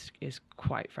now is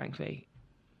quite frankly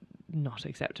not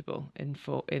acceptable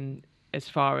in as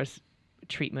far as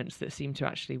treatments that seem to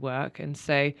actually work. And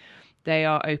so they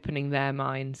are opening their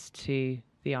minds to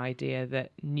the idea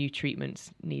that new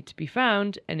treatments need to be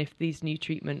found, and if these new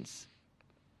treatments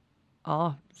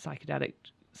are psychedelics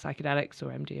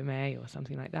or MDMA or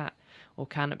something like that, or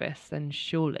cannabis, then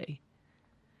surely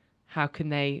how can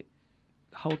they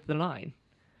hold the line?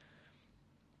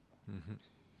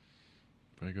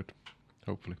 Very good.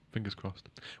 Hopefully, fingers crossed.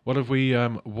 What have we? Is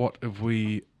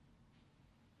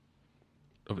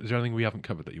there anything we haven't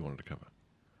covered that you wanted to cover?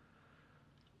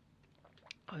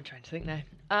 I'm trying to think now.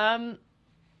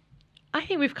 I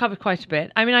think we've covered quite a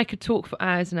bit. I mean, I could talk for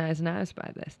hours and hours and hours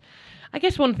about this. I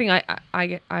guess one thing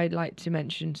I'd like to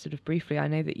mention sort of briefly, I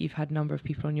know that you've had a number of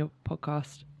people on your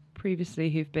podcast previously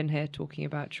who've been here talking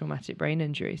about traumatic brain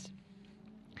injuries.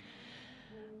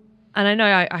 And I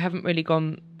know I haven't really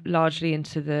gone largely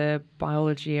into the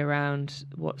biology around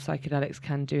what psychedelics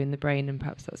can do in the brain, and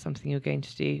perhaps that's something you're going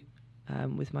to do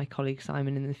with my colleague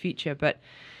Simon in the future. But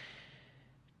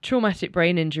traumatic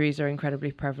brain injuries are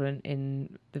incredibly prevalent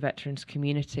in the veterans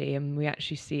community, and we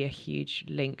actually see a huge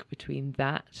link between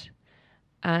that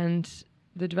and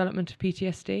the development of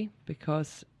PTSD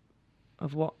because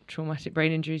of what traumatic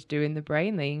brain injuries do in the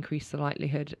brain. They increase the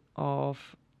likelihood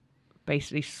of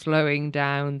basically slowing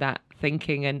down that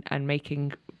thinking and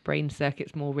making brain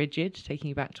circuits more rigid, taking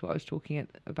you back to what I was talking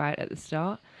about at the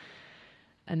start.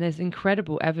 And there's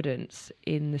incredible evidence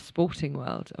in the sporting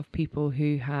world of people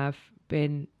who have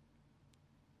been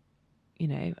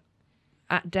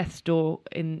at death's door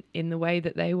in the way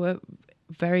that they were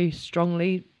very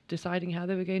strongly deciding how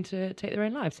they were going to take their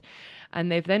own lives. And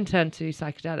they've then turned to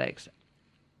psychedelics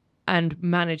and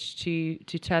managed to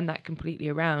turn that completely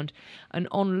around. And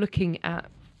on looking at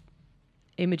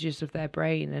images of their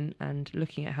brain and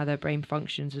looking at how their brain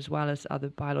functions as well as other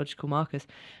biological markers,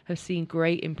 have seen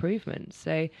great improvements.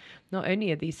 So not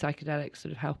only are these psychedelics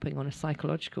sort of helping on a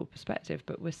psychological perspective,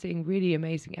 but we're seeing really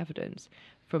amazing evidence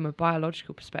from a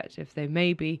biological perspective. They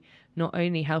may be not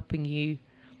only helping you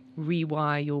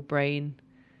rewire your brain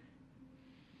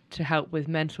to help with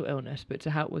mental illness, but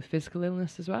to help with physical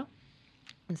illness as well.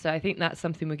 And so I think that's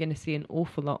something we're going to see an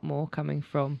awful lot more coming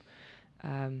from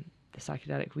the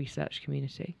psychedelic research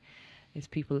community, is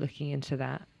people looking into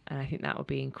that. And I think that will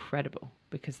be incredible,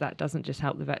 because that doesn't just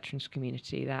help the veterans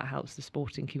community, that helps the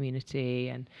sporting community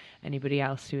and anybody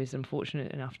else who is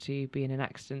unfortunate enough to be in an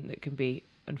accident that can be,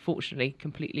 unfortunately,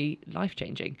 completely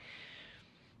life-changing.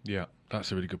 Yeah,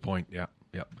 that's a really good point. Yeah.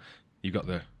 You got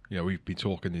we've been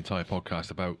talking the entire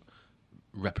podcast about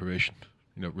reparation,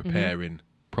 repairing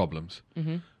problems,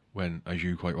 when, as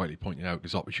you quite rightly pointed out,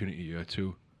 there's opportunity here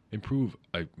to improve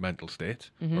a mental state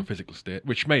or a physical state,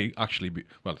 which may actually be,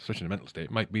 well, especially in a mental state,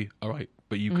 might be all right,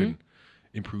 but you can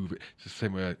improve it. It's the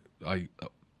same way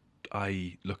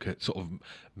I look at sort of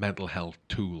mental health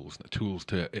tools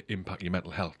to impact your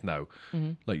mental health now.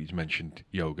 Like you mentioned,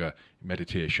 yoga,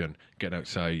 meditation, getting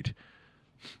outside,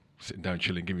 sitting down,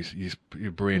 chilling, giving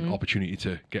your brain opportunity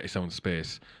to get its own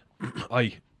space.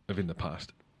 I have in the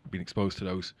past been exposed to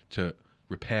those to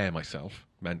repair myself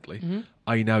mentally.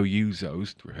 I now use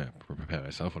those to prepare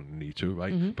myself when I need to,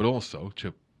 right? But also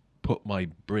to put my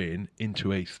brain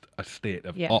into a state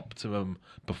of optimum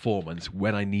performance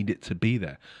when I need it to be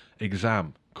there.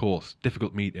 Exam, course,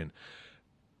 difficult meeting,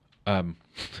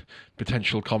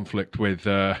 potential conflict with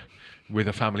a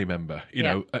family member.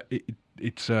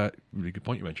 It's a really good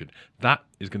point you mentioned. That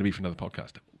is going to be for another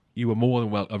podcast. You were more than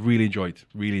well. I really enjoyed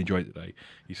it today.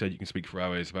 You said you can speak for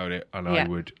hours about it, and I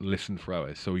would listen for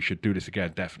hours. So we should do this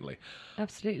again, definitely.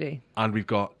 Absolutely. And we've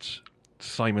got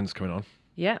Simon's coming on.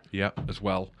 Yeah, as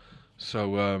well.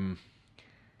 So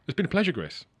it's been a pleasure,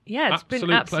 Grace. Yeah, it's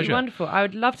been absolutely wonderful. I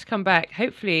would love to come back.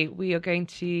 Hopefully, we are going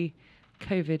to,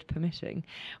 COVID permitting,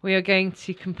 we are going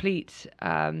to complete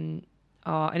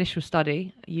our initial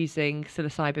study using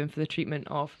psilocybin for the treatment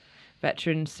of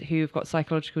veterans who've got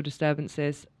psychological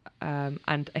disturbances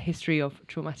and a history of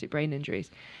traumatic brain injuries.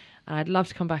 And I'd love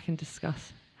to come back and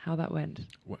discuss how that went.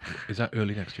 Is that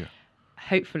early next year?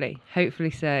 Hopefully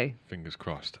so. Fingers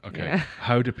crossed. Okay. Yeah.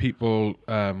 How do people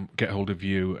get hold of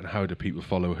you, and how do people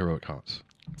follow Heroic Hearts?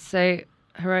 So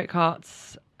Heroic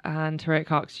Hearts and Heroic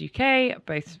Hearts UK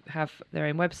both have their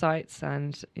own websites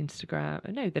and Instagram.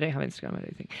 No, they don't have Instagram, I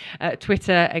don't think.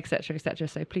 Twitter, etc., etc.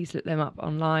 So please look them up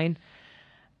online.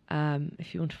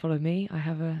 If you want to follow me, I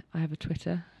have a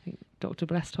Twitter, I think Dr.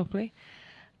 Bless Topley,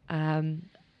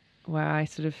 where I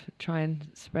sort of try and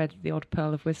spread the odd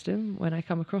pearl of wisdom when I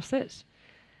come across it.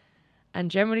 And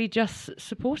generally just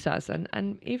support us.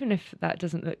 And even if that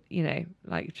doesn't look,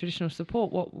 like traditional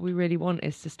support, what we really want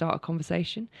is to start a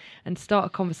conversation in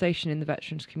the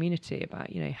veterans community about,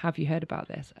 have you heard about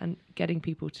this? And getting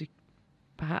people to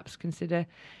perhaps consider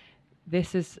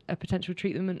this as a potential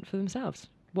treatment for themselves.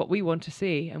 What we want to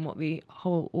see and what the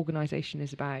whole organisation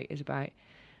is about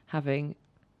having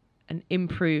an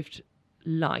improved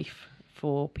life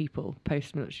for people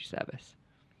post-military service.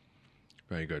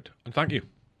 Very good. And thank you.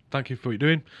 Thank you for what you're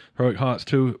doing. Heroic Hearts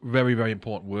too, very, very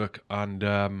important work, and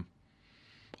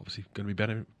obviously going to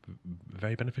be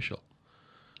very beneficial.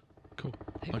 Cool.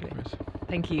 Hopefully. Thank you, Chris.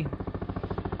 Thank you.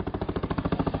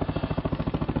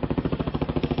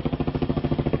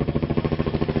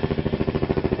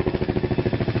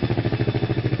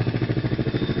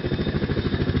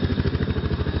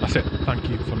 That's it. Thank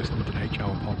you for listening to the H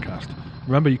Hour podcast.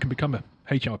 Remember, you can become a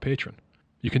H Hour patron.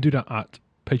 You can do that at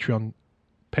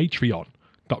patreon.com/HK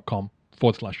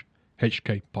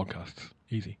podcasts.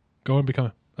 Easy. Go and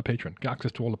become a patron. Get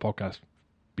access to all the podcasts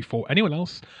before anyone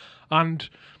else, and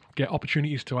get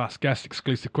opportunities to ask guests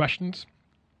exclusive questions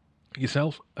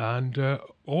yourself, and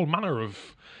all manner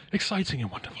of exciting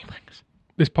and wonderful things.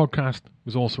 This podcast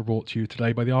was also brought to you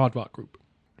today by the Aardvark Group.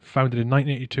 Founded in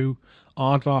 1982,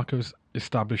 Aardvark has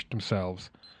established themselves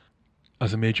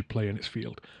as a major player in its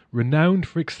field, renowned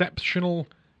for exceptional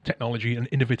technology and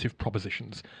innovative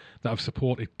propositions that have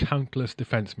supported countless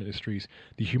defence ministries,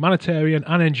 the humanitarian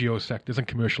and NGO sectors, and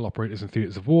commercial operators in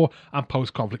theatres of war and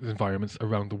post-conflict environments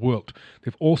around the world.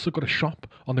 They've also got a shop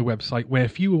on their website where,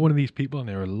 if you are one of these people, and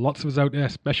there are lots of us out there,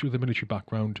 especially with a military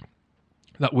background,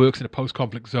 that works in a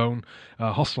post-conflict zone,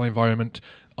 hostile environment,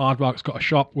 Aardvark's got a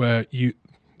shop where you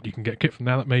can get kit from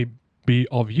there that may be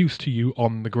of use to you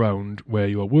on the ground where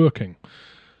you are working.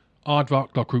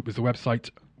 Aardvark.group is the website.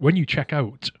 When you check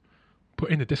out, put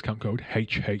in the discount code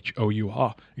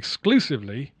HHOUR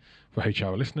exclusively for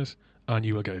HR listeners, and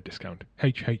you will get a discount.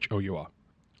 HHOUR.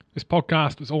 This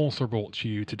podcast was also brought to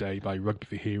you today by Rugby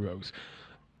for Heroes,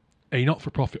 a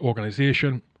not-for-profit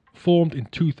organisation formed in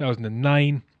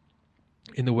 2009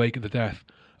 in the wake of the death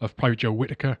of Private Joe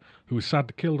Whitaker, who was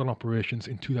sadly killed on operations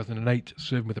in 2008,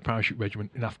 serving with the Parachute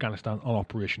Regiment in Afghanistan on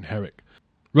Operation Herrick.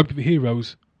 Rugby for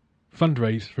Heroes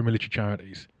fundraise for military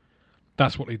charities.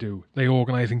 That's what they do. They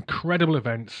organise incredible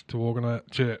events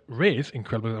to raise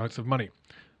incredible amounts of money,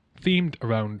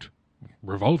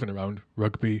 revolving around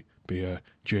rugby, beer,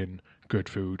 gin, good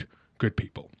food, good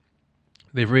people.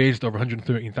 They've raised over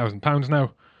 £113,000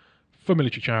 now for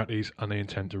military charities, and they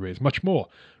intend to raise much more.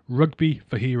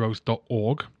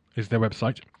 Rugbyforheroes.org is their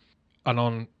website, and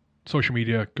on social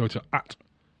media, go to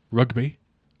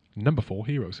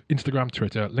 @rugby4heroes. Instagram,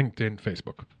 Twitter, LinkedIn,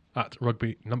 Facebook,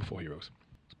 @rugby4heroes.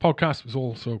 This podcast was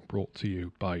also brought to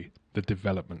you by the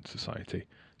Development Society,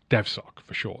 DevSoc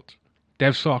for short.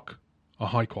 DevSoc are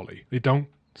high quality. They don't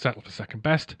settle for second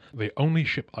best. They only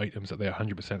ship items that they are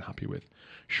 100% happy with.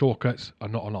 Shortcuts are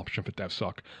not an option for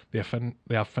DevSoc. They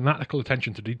have fanatical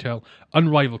attention to detail,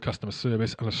 unrivaled customer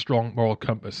service, and a strong moral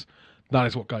compass. That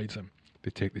is what guides them.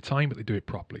 They take the time, but they do it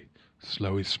properly.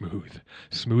 Slow is smooth.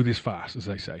 Smooth is fast, as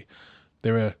they say.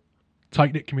 They're a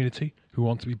tight-knit community who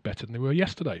want to be better than they were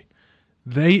yesterday.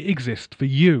 They exist for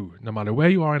you. No matter where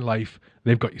you are in life,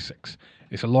 they've got you six.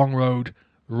 It's a long road.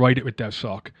 Ride it with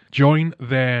DevSoc. Join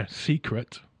their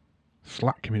secret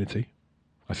Slack community.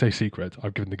 I say secret,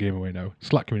 I've given the game away now.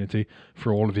 Slack community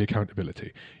for all of the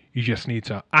accountability. You just need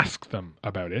to ask them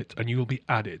about it, and you will be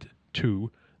added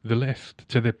to the list.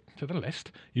 To the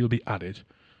list, you'll be added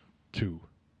to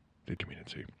the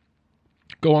community.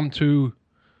 Go on to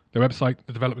their website,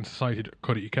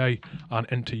 thedevelopmentsociety.co.uk, and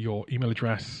enter your email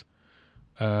address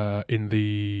to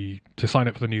sign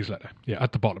up for the newsletter. Yeah,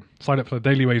 at the bottom. Sign up for the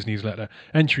Daily Ways newsletter,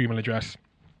 enter your email address,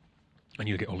 and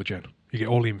you'll get all the gen. You get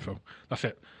all the info. That's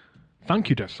it.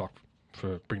 Thank you, DevSoc,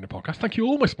 for bringing the podcast. Thank you,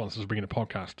 all my sponsors, for bringing the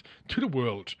podcast to the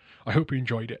world. I hope you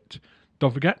enjoyed it.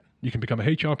 Don't forget, you can become a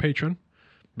HR patron,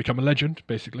 become a legend,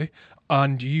 basically,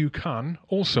 and you can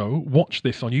also watch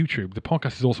this on YouTube. The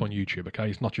podcast is also on YouTube, okay?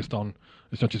 It's not just audio,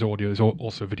 there's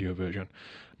also a video version.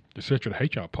 Just search for the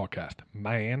HR podcast.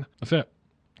 Man, that's it.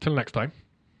 Till next time,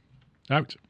 out.